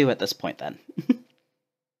do you do at this point then?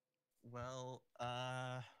 Well,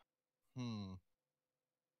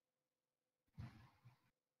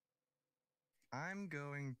 I'm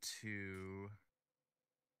going to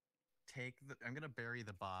I'm gonna bury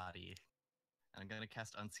the body. And I'm gonna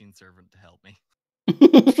cast Unseen Servant to help me.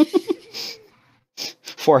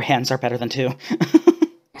 4 hands are better than 2.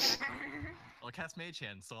 I'll cast Mage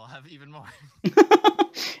Hand, so I'll have even more.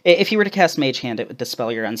 If you were to cast Mage Hand, it would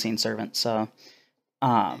dispel your Unseen Servant, so...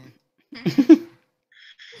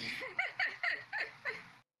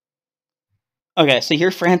 Okay, so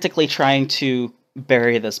you're frantically trying to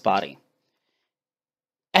bury this body.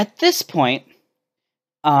 At this point,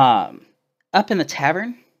 up in the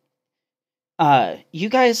tavern, you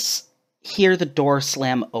guys hear the door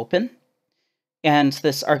slam open, and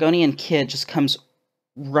this Argonian kid just comes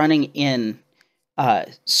running in,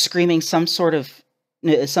 screaming some sort of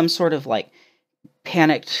like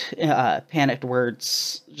panicked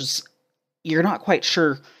words. Just you're not quite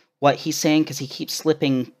sure what he's saying because he keeps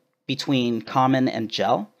slipping between common and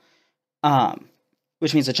gel,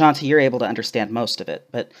 which means that Jonty, you're able to understand most of it,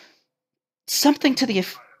 but something to the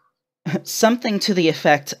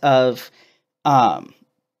effect of,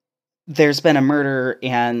 there's been a murder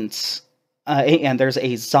and there's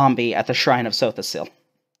a zombie at the shrine of Sothasil.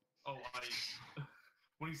 Oh,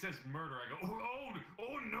 when he says murder, I go,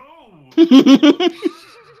 oh no!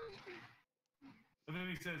 And then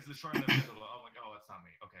he says the shrine of Bethesda. I'm like, oh, that's not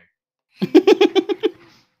me. Okay.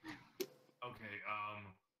 Okay.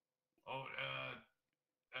 Oh,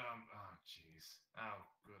 jeez. Oh,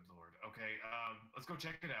 good lord. Okay. Let's go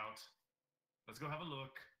check it out. Let's go have a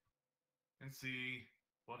look and see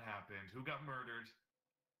what happened. Who got murdered?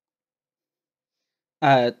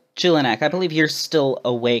 Julianak, I believe you're still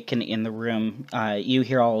awake and in the room. You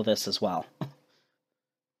hear all of this as well.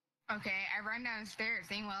 Okay, I run downstairs,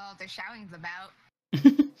 seeing what all the shouting's about.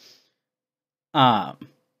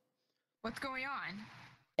 What's going on?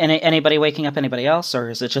 Anybody waking up anybody else, or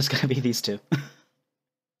is it just going to be these two?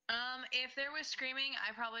 If if there was screaming,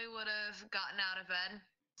 I probably would have gotten out of bed.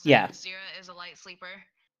 Yeah. Zira is a light sleeper.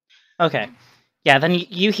 Okay. Yeah, then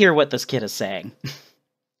you hear what this kid is saying.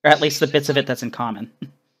 Or at least the She's bits just of it like- that's in common.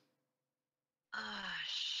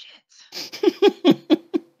 Shit.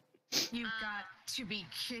 You've got to be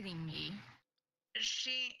kidding me.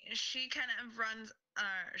 She kind of runs.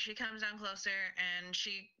 She comes down closer and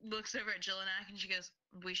she looks over at Jillenak and she goes,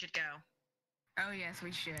 "We should go." Oh yes,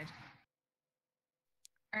 we should.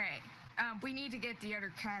 All right. We need to get the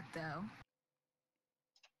other cat though.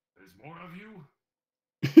 There's more of you?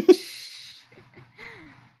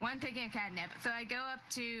 One taking a cat nap. So I go up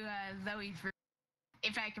to Zoe's room,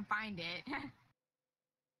 if I can find it,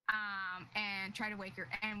 and try to wake her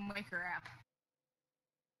up.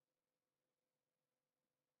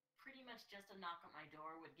 Pretty much just a knock on my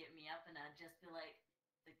door would get me up, and I'd just be like,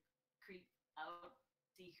 the creep out,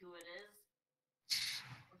 see who it is.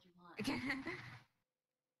 What do you want?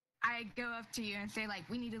 I go up to you and say like,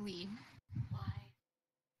 we need to leave. Why?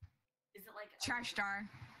 Is it like Trash star.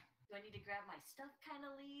 Do I need to grab my stuff, kind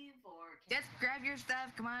of leave, or Just grab your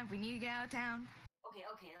stuff. Come on, we need to get out of town. Okay.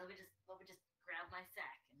 Let me just grab my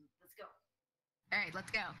sack and let's go. All right,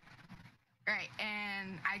 let's go. All right,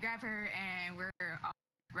 and I grab her and we're all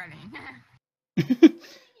running. Grab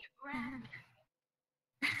me.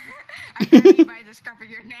 I grab you by the scruff of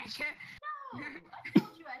your neck. No, I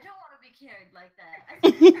told you I don't want to be carried like that.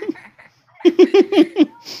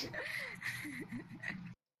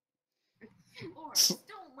 Or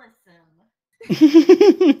don't listen.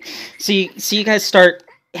 So you guys start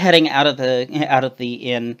heading out of the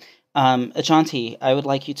inn. Ajanti, I would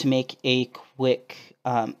like you to make a quick.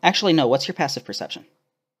 Actually, no. What's your passive perception?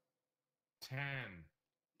 10.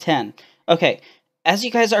 10. Okay. As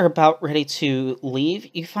you guys are about ready to leave,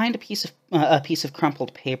 you find a piece of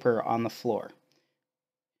crumpled paper on the floor.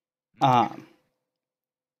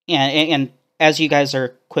 And as you guys are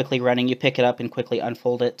quickly running, you pick it up and quickly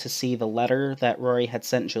unfold it to see the letter that Rory had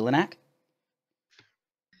sent Julinak.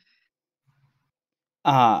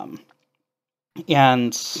 And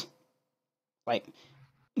like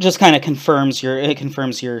just kind of confirms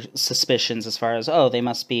your suspicions as far as, oh, they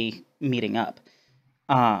must be meeting up.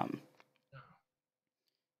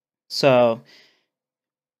 So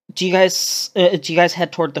do you guys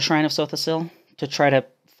head toward the Shrine of Sothasil to try to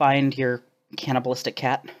find your cannibalistic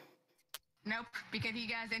cat? Nope, because you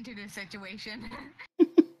guys entered a situation.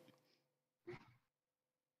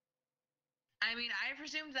 I mean, I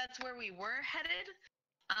presumed that's where we were headed.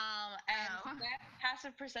 And that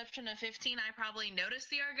passive perception of 15, I probably noticed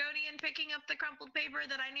the Argonian picking up the crumpled paper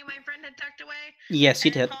that I knew my friend had tucked away. Yes,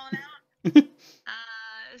 you and did. calling out.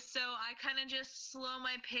 So I kind of just slow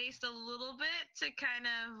my pace a little bit to kind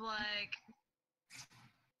of like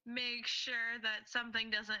make sure that something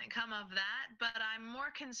doesn't come of that, but I'm more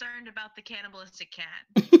concerned about the cannibalistic cat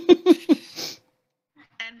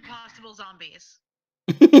and possible zombies.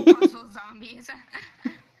 Possible zombies.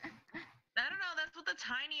 I don't know, that's what the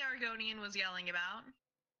tiny Argonian was yelling about.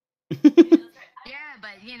 Yeah,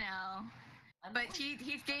 but you know, but he's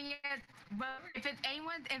getting it. But if it's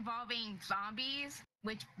anyone involving zombies,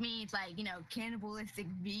 which means like, you know, cannibalistic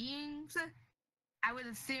beings, I would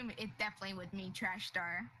assume it definitely would mean Trash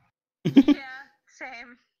Star. Yeah,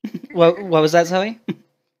 same. What was that, Zoe?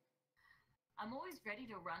 I'm always ready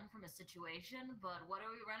to run from a situation, but what are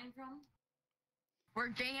we running from? We're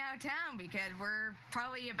getting out of town because we're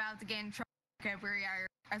probably about to get in trouble because we are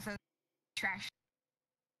as a trash.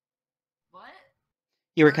 What?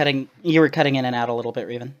 You were cutting in and out a little bit,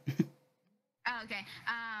 Raven. Oh, okay.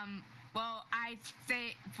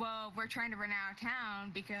 Well, we're trying to run out of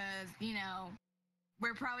town because, you know,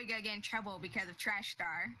 we're probably gonna get in trouble because of Trash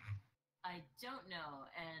Star. I don't know.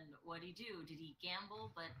 And what'd he do? Did he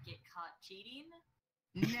gamble but get caught cheating?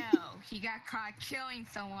 No, he got caught killing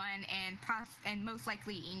someone and most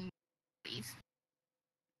likely eating zombies.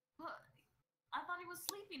 Look, I thought he was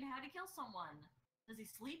sleeping. How'd he kill someone? Does he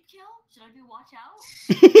sleep kill? Should I be watch out?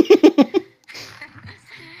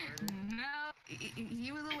 No,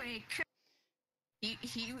 he was awake.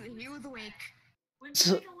 He was awake. When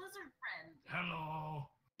So- you make a lizard friend. Hello.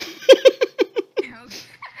 Hello.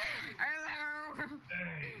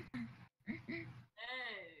 Hey, Hey,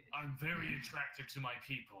 I'm very attracted to my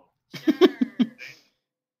people. sure.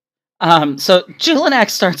 So Julinak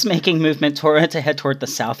starts making movement to head toward the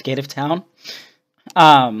south gate of town,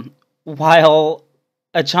 while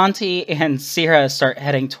Ajanti and Sierra start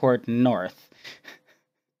heading toward north.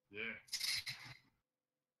 Yeah.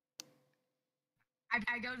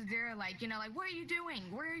 I go to Zara like, you know, like, what are you doing?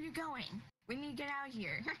 Where are you going? We need to get out of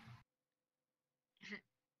here.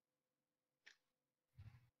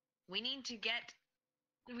 We need to get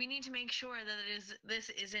We need to make sure that this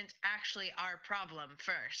isn't actually our problem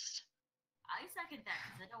first. I second that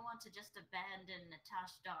because I don't want to just abandon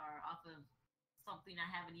Tashdar off of something I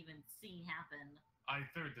haven't even seen happen. I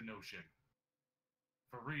third the notion.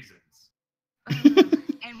 For reasons.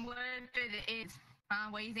 And what if it is?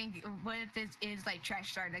 What do you think? What if this is like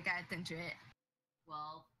Trash Star that got into it?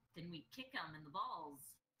 Well, then we kick him in the balls.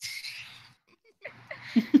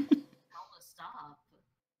 Tell him to stop.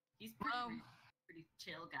 He's pretty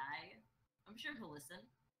chill guy. I'm sure he'll listen.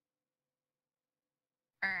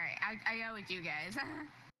 All right, I go with you guys.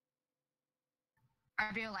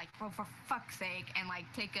 I feel like, well, for fuck's sake, and like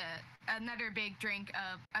take another big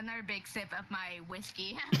sip of my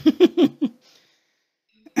whiskey.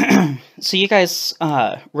 So you guys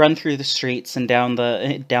run through the streets and down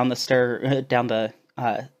the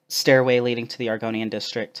stairway leading to the Argonian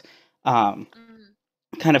district.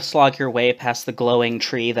 Kind of slog your way past the glowing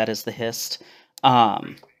tree that is the Hist,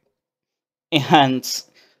 and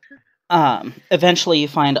eventually you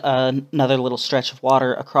find another little stretch of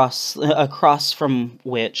water across from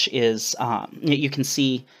which is you can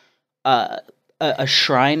see a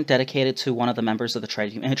shrine dedicated to one of the members of the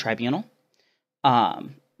tribunal,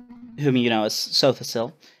 whom you know as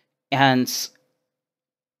Sothasil, and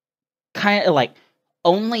kind of like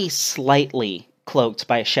only slightly cloaked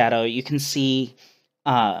by a shadow, you can see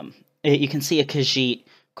a Khajiit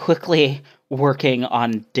quickly working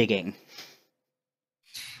on digging.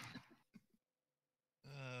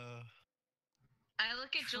 I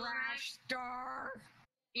look at July. Trash Star.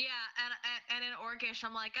 Yeah, and in Orcish,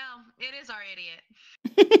 I'm like, oh, it is our idiot.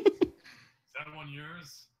 Is that one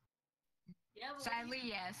yours? Yeah. Well, Sadly,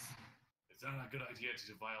 yes. It's not a good idea to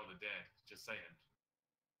defile the dead. Just saying.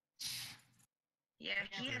 Yeah,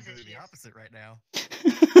 he I'm has doing the issues. opposite right now.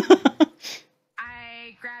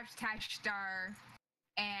 I grabbed Trash Star,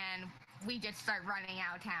 and we just start running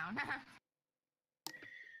out of town.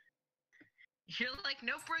 You're like,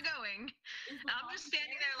 nope, we're going. I'm just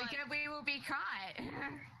standing there like, Because we will be caught.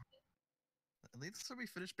 At least so we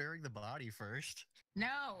finish burying the body first.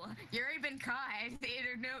 No, you've already been caught.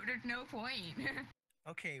 There's no point.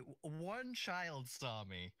 Okay, one child saw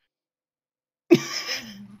me. Yeah,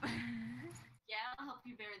 I'll help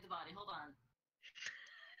you bury the body. Hold on.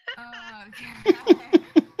 Oh, God.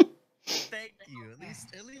 Thank you.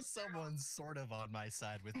 At least someone's sort of on my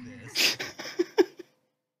side with this.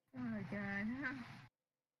 Oh, God.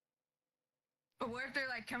 But what if they're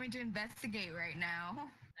like coming to investigate right now?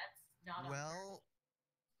 That's not. Well,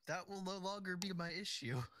 that will no longer be my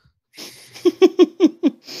issue.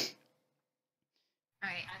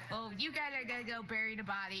 Alright, well, you guys are gonna go bury the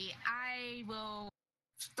body. I will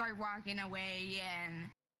start walking away and.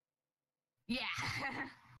 Yeah.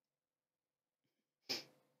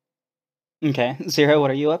 Okay, Zero, what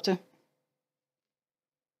are you up to?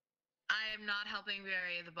 I am not helping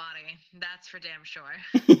bury the body. That's for damn sure.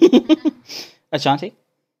 Ashanti?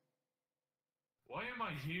 Why am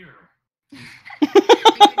I here? Because you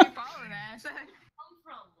followed us. Come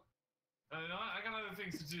from. I got other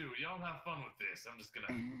things to do. Y'all have fun with this. I'm just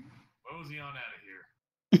gonna mosey on out of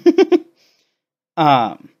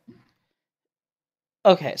here.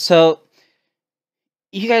 Okay, so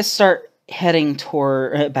you guys start heading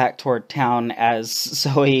back toward town as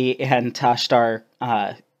Zoe and Tashdar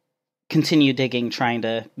continue digging, trying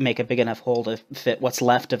to make a big enough hole to fit what's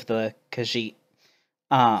left of the Khajiit.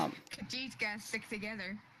 Khajiit's gotta stick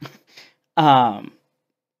together.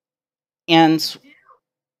 And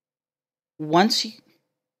once you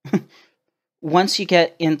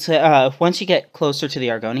get closer to the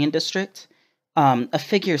Argonian district, a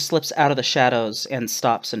figure slips out of the shadows and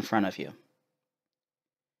stops in front of you.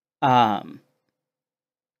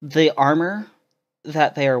 The armor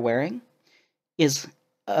that they are wearing is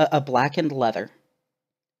a blackened leather,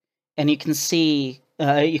 and you can see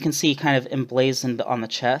kind of emblazoned on the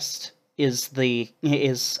chest is a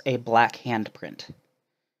black handprint.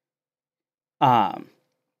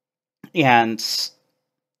 And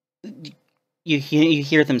you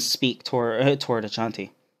hear them speak toward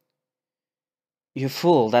Ashanti. You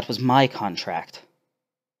fool! That was my contract.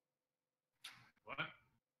 What?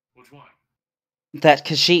 Which one? That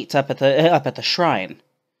Khajiit up at the shrine.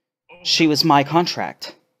 Oh, She was my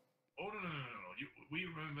contract. Oh, no. We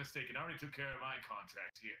were mistaken. I already took care of my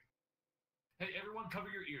contract here. Hey, everyone, cover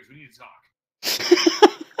your ears. We need to talk.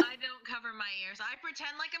 I don't cover my ears. I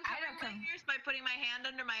pretend like I'm covering my ears by putting my hand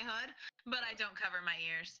under my hood, but I don't cover my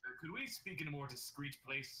ears. Could we speak in a more discreet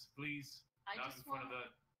place, please? Not in front of the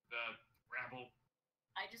rabble.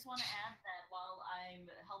 I just want to add that while I'm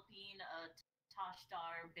helping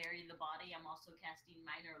Tashdar bury the body, I'm also casting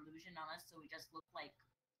minor illusion on us, so we just look like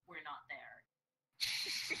we're not there.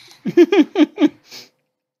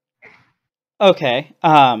 Okay.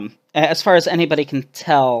 As far as anybody can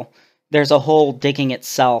tell, there's a hole digging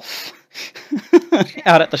itself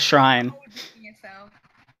out at the shrine Yourself.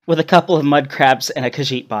 with a couple of mud crabs and a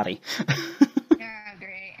Khajiit body. Yeah,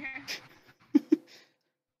 great.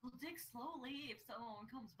 We'll dig slowly if someone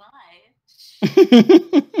comes by. One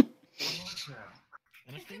more trap.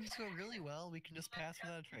 And if things go really well, we can just pass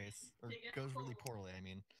without a trace. Or goes really poorly, I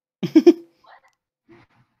mean.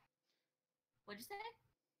 What'd you say?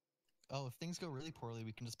 Oh, if things go really poorly,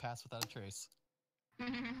 we can just pass without a trace.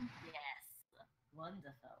 Yes.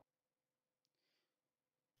 Wonderful.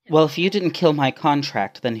 Well, if you didn't kill my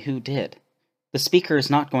contract, then who did? The speaker is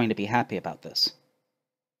not going to be happy about this.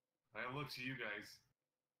 I look to you guys.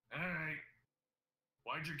 Alright.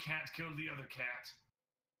 Why'd your cat kill the other cat?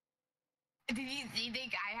 Do you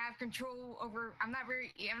think I have control over? I'm not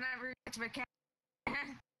very much of a cat.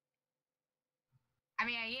 I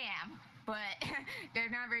mean, I am, but they're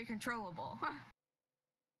not very controllable. Well,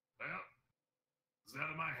 it's out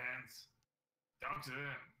of my hands. Down to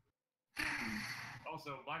them.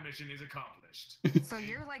 Also, my mission is accomplished. So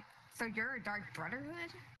you're a Dark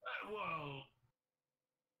Brotherhood? Well,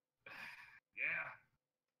 yeah.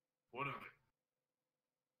 What of it?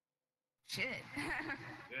 Shit.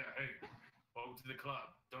 Yeah, hey, welcome to the club.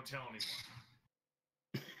 Don't tell anyone.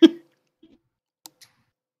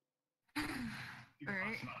 Keep it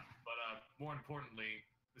Alright. hush hush. But more importantly,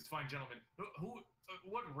 this fine gentleman,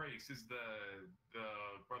 what race is the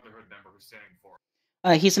Brotherhood member who's standing for?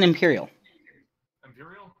 He's an Imperial.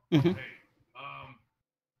 Imperial? Mhm. Oh, hey,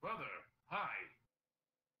 brother, hi.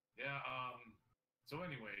 Yeah, so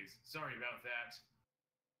anyways, sorry about that.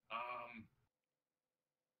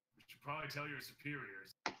 You should probably tell your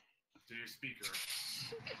superiors to your speaker.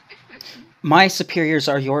 My superiors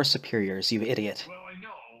are your superiors, you idiot. Well, I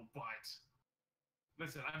know, but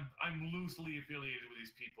listen, I'm loosely affiliated with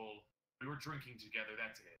these people. We were drinking together,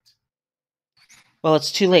 that's it. Well,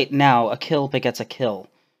 it's too late now. A kill begets a kill.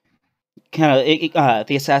 The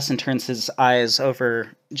assassin turns his eyes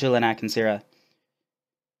over Julianak and Zira.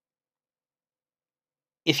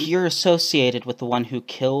 If you're associated with the one who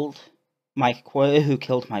killed my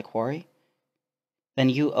quarry, then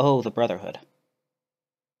you owe the Brotherhood.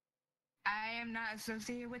 I am not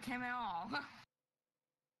associated with him at all.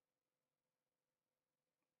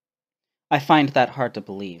 I find that hard to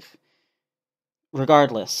believe.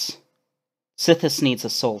 Regardless, Sithis needs a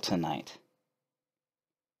soul tonight.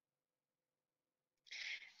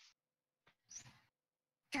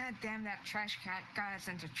 God damn, that trash cat got us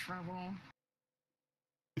into trouble.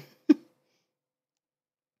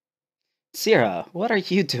 Zira, what are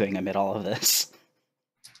you doing amid all of this?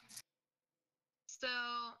 So,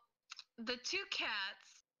 the two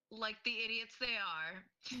cats, like the idiots they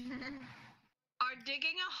are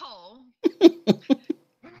digging a hole to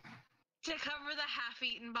cover the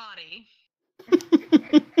half-eaten body.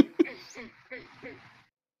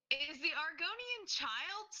 Is the Argonian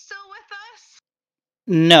child still with us?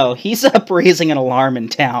 No, he's up raising an alarm in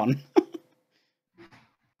town.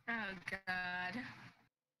 Oh god.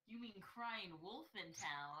 You mean crying wolf in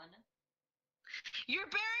town? You're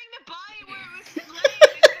burying the body where it was slain.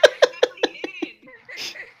 It's not exactly hidden.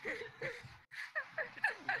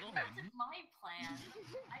 That's my plan.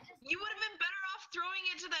 You would have been better off throwing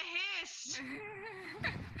it to the hiss.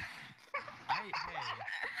 Hey,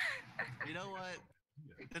 you know what?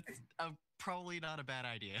 That's probably not a bad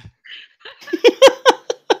idea.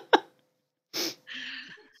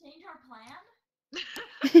 Change our plan?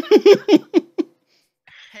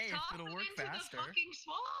 Hey, if Toss it'll it work into faster. the fucking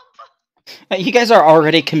swamp. You guys are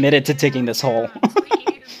already committed to digging this hole.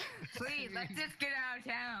 Please, let's just get out of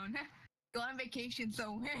town. Go on vacation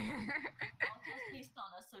somewhere. I'll cast haste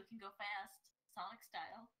on us so we can go fast, Sonic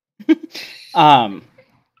style.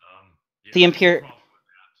 Yeah, The there's no problem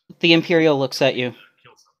with that. The Imperial looks at you.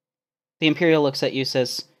 Kill someone. The Imperial looks at you,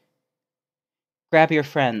 says, "Grab your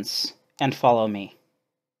friends and follow me."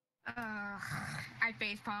 I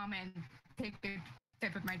facepalm and take a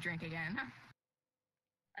sip of my drink again.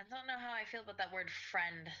 I don't know how I feel about that word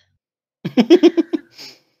friend.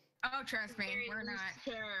 Oh, trust me, Very we're loose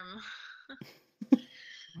not. term.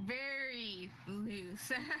 Very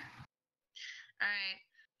loose. Alright.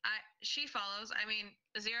 She follows. I mean,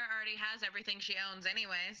 Zira already has everything she owns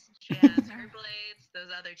anyways. She has her blades, those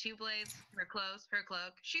other two blades, her clothes, her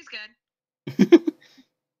cloak. She's good.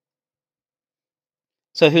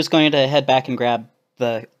 So who's going to head back and grab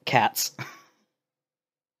the cats?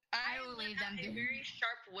 I will let leave out them a to- very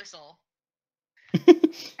sharp whistle.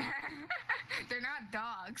 They're not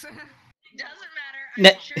dogs. Doesn't matter.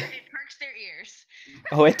 Ne- I'm sure it perks their ears.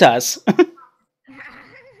 Oh, it does.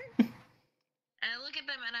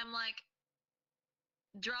 and I'm like,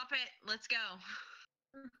 drop it, let's go.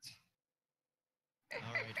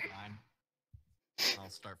 Alright, fine. I'll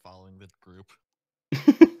start following the group.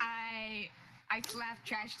 I slap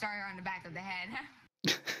Trash Star on the back of the head.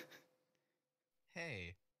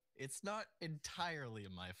 Hey, it's not entirely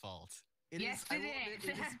my fault. Yes, I it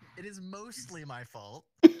will admit, is. it is mostly my fault.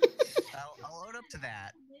 I'll own up to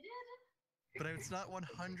that, but it's not 100%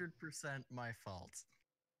 my fault.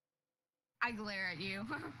 I glare at you.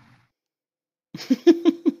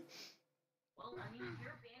 Well, I mean, if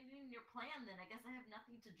you're abandoning your plan, then I guess I have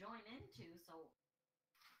nothing to join into, so...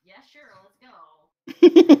 Yeah, sure, let's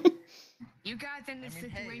go. You guys in this I mean,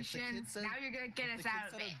 hey, if the situation, kid said- now you're gonna get if us the kid out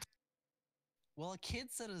of said it. Well, a kid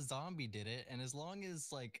said a zombie did it, and as long as,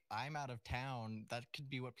 like, I'm out of town, that could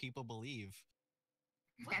be what people believe.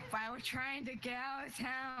 That's why we're trying to get out of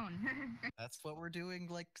town. That's what we're doing,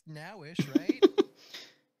 like, now-ish, right?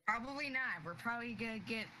 Probably not. We're probably gonna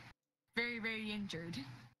get very, very injured.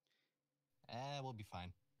 We'll be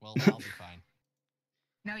fine. Well, I'll be fine.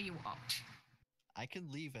 No, you won't. I can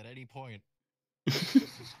leave at any point.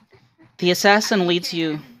 The assassin I leads can.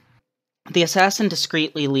 you. The assassin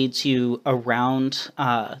discreetly leads you around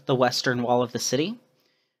the western wall of the city,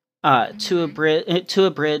 to a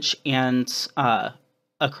bridge, and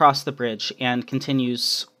across the bridge, and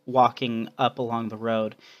continues walking up along the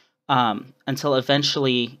road until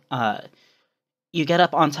eventually you get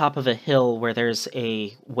up on top of a hill where there's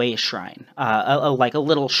a way shrine, like a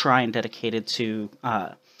little shrine dedicated to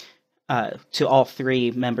all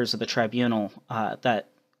three members of the tribunal. That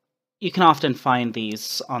you can often find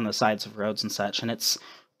these on the sides of roads and such, and it's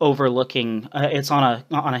overlooking. It's on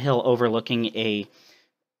a hill overlooking a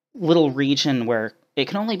little region where it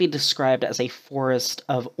can only be described as a forest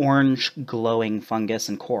of orange glowing fungus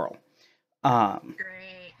and coral.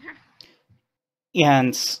 Great.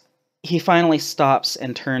 And he finally stops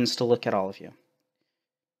and turns to look at all of you.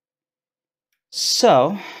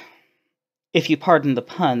 So, if you pardon the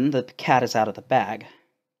pun, the cat is out of the bag.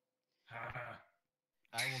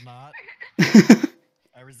 I will not.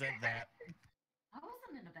 I resent that. I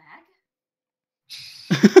wasn't in a bag.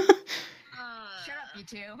 Shut up, you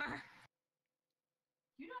two.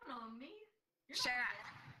 You don't know me. You're Shut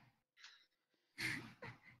not up.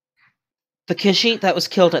 The Khajiit that was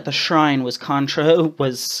killed at the shrine was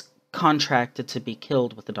contracted to be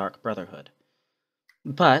killed with the Dark Brotherhood.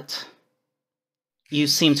 But you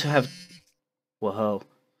seem to have... Whoa. What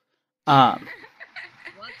the Sorry,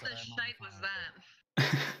 I'm on shite was fire.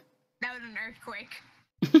 that? That was an earthquake.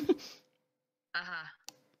 Uh-huh.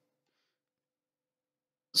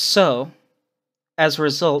 So, as a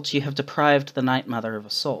result, you have deprived the Night Mother of a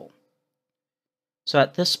soul. So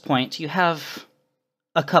at this point, you have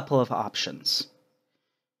a couple of options.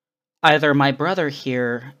 Either my brother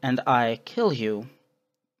here and I kill you,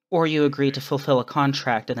 or you agree to fulfill a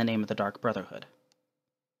contract in the name of the Dark Brotherhood.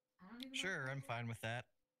 I don't even know Sure, what I'm it fine with that.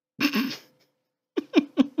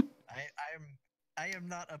 I am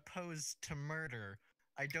not opposed to murder.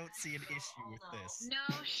 I don't see an issue with this.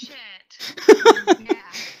 No shit. Yeah.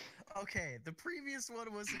 Okay, the previous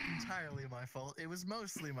one wasn't entirely my fault. It was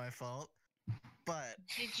mostly my fault. But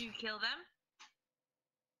Did you kill them?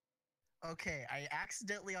 okay, I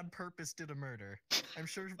accidentally on purpose did a murder. I'm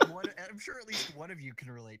sure at least one of you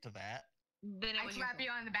can relate to that. Then it I was your slap fault.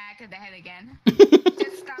 you on the back of the head again.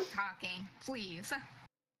 Just stop talking, please.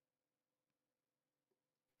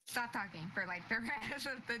 Stop talking for like the rest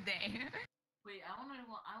of the day. Wait, I want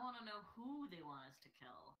to know who they want us to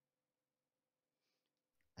kill.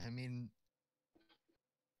 I mean,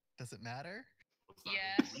 does it matter?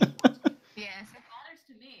 Yes. Yes. It matters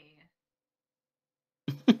to me.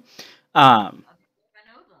 Um, I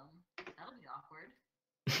know them. That'll be awkward.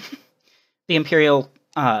 the Imperial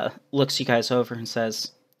looks you guys over and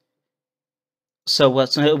says, "So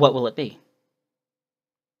what will it be?"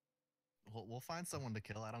 We'll find someone to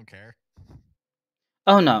kill. I don't care.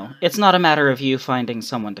 Oh no, it's not a matter of you finding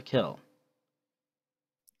someone to kill.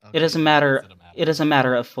 It is a Okay, matter. what It is a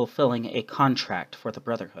matter of fulfilling a contract for the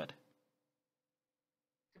Brotherhood.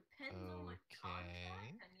 Depends on what contract. Okay.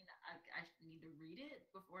 I mean, I need to read it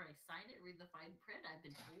before I sign it. Read the fine print. I've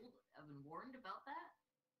been warned about that.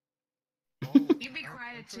 Well, You be our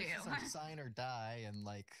quiet choices too. are sign or die, and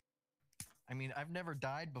like, I mean, I've never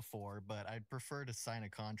died before, but I'd prefer to sign a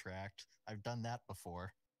contract. I've done that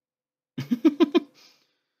before.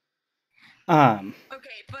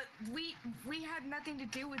 Okay, but we had nothing to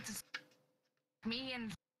do with this. Me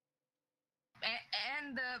and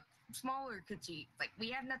the smaller Khajiit. Like, we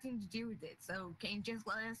have nothing to do with it. So can you just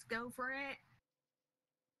let us go for it?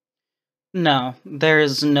 No, there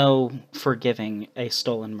is no forgiving a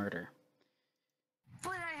stolen murder.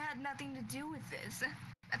 But nothing to do with this.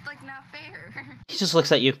 That's like not fair. He just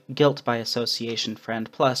looks at you. Guilt by association, friend.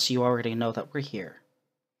 Plus, you already know that we're here.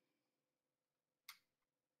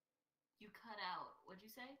 You cut out. What'd you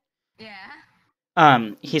say?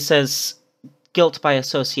 Yeah. He says, guilt by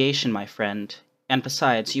association, my friend. And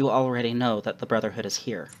besides, you already know that the Brotherhood is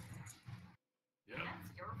here. Yeah.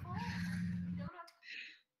 That's your fault? Yoda?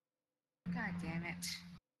 God damn it.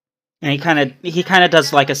 And he kind of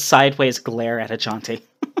does like a sideways glare at Ajanti.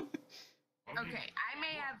 Okay, I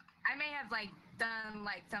may have like done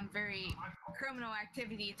like some very criminal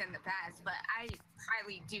activities in the past, but I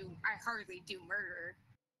hardly do murder.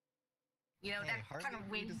 You know, Hey, that hardly kind of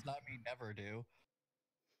do wins. does not mean never do.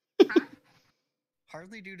 Huh?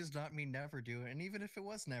 Hardly do does not mean never do, and even if it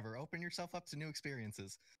was never, open yourself up to new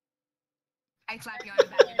experiences. I slap you on the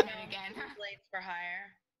back of the head again. Blades for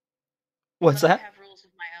hire. What's but I that? have rules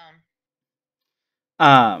of my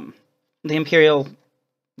own. The Imperial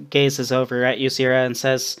gazes over at Ysira and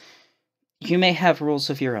says, you may have rules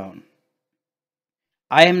of your own.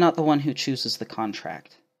 I am not the one who chooses the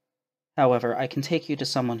contract. However, I can take you to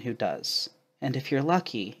someone who does. And if you're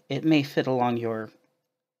lucky, it may fit along your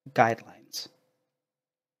guidelines.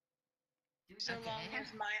 So long as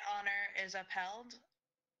my honor is upheld,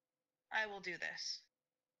 I will do this.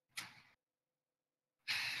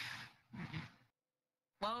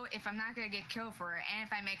 Well, if I'm not gonna get killed for it, and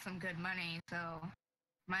if I make some good money, so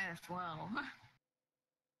might as well.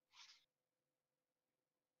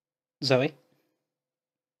 Zoe?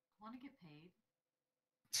 Want to get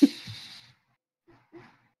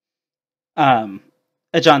paid?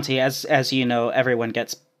 Ajanti, as you know, everyone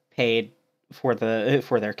gets paid for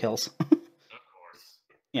their kills. Of course.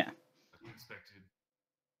 Yeah. As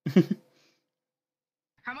expected.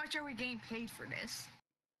 How much are we getting paid for this?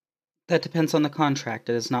 That depends on the contract.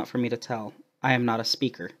 It is not for me to tell. I am not a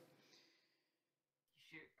speaker.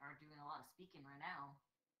 You sure are doing a lot of speaking right now.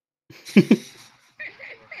 Did it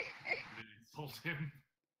insult him?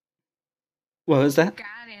 What was that?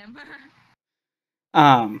 Got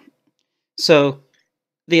him. So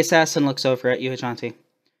the assassin looks over at you, Ajanti.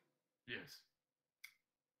 Yes.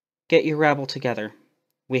 Get your rabble together.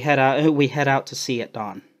 We head out to sea at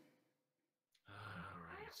dawn.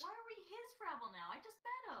 Alright. Why are we his rabble now? I just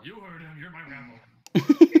met him. You heard him. You're my rabble.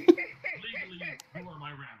 Legally, you are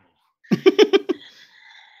my rabble.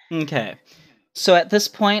 Okay. So at this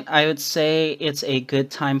point, I would say it's a good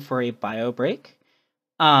time for a bio break.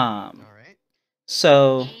 All right.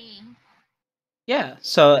 So Yay. yeah.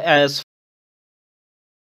 So as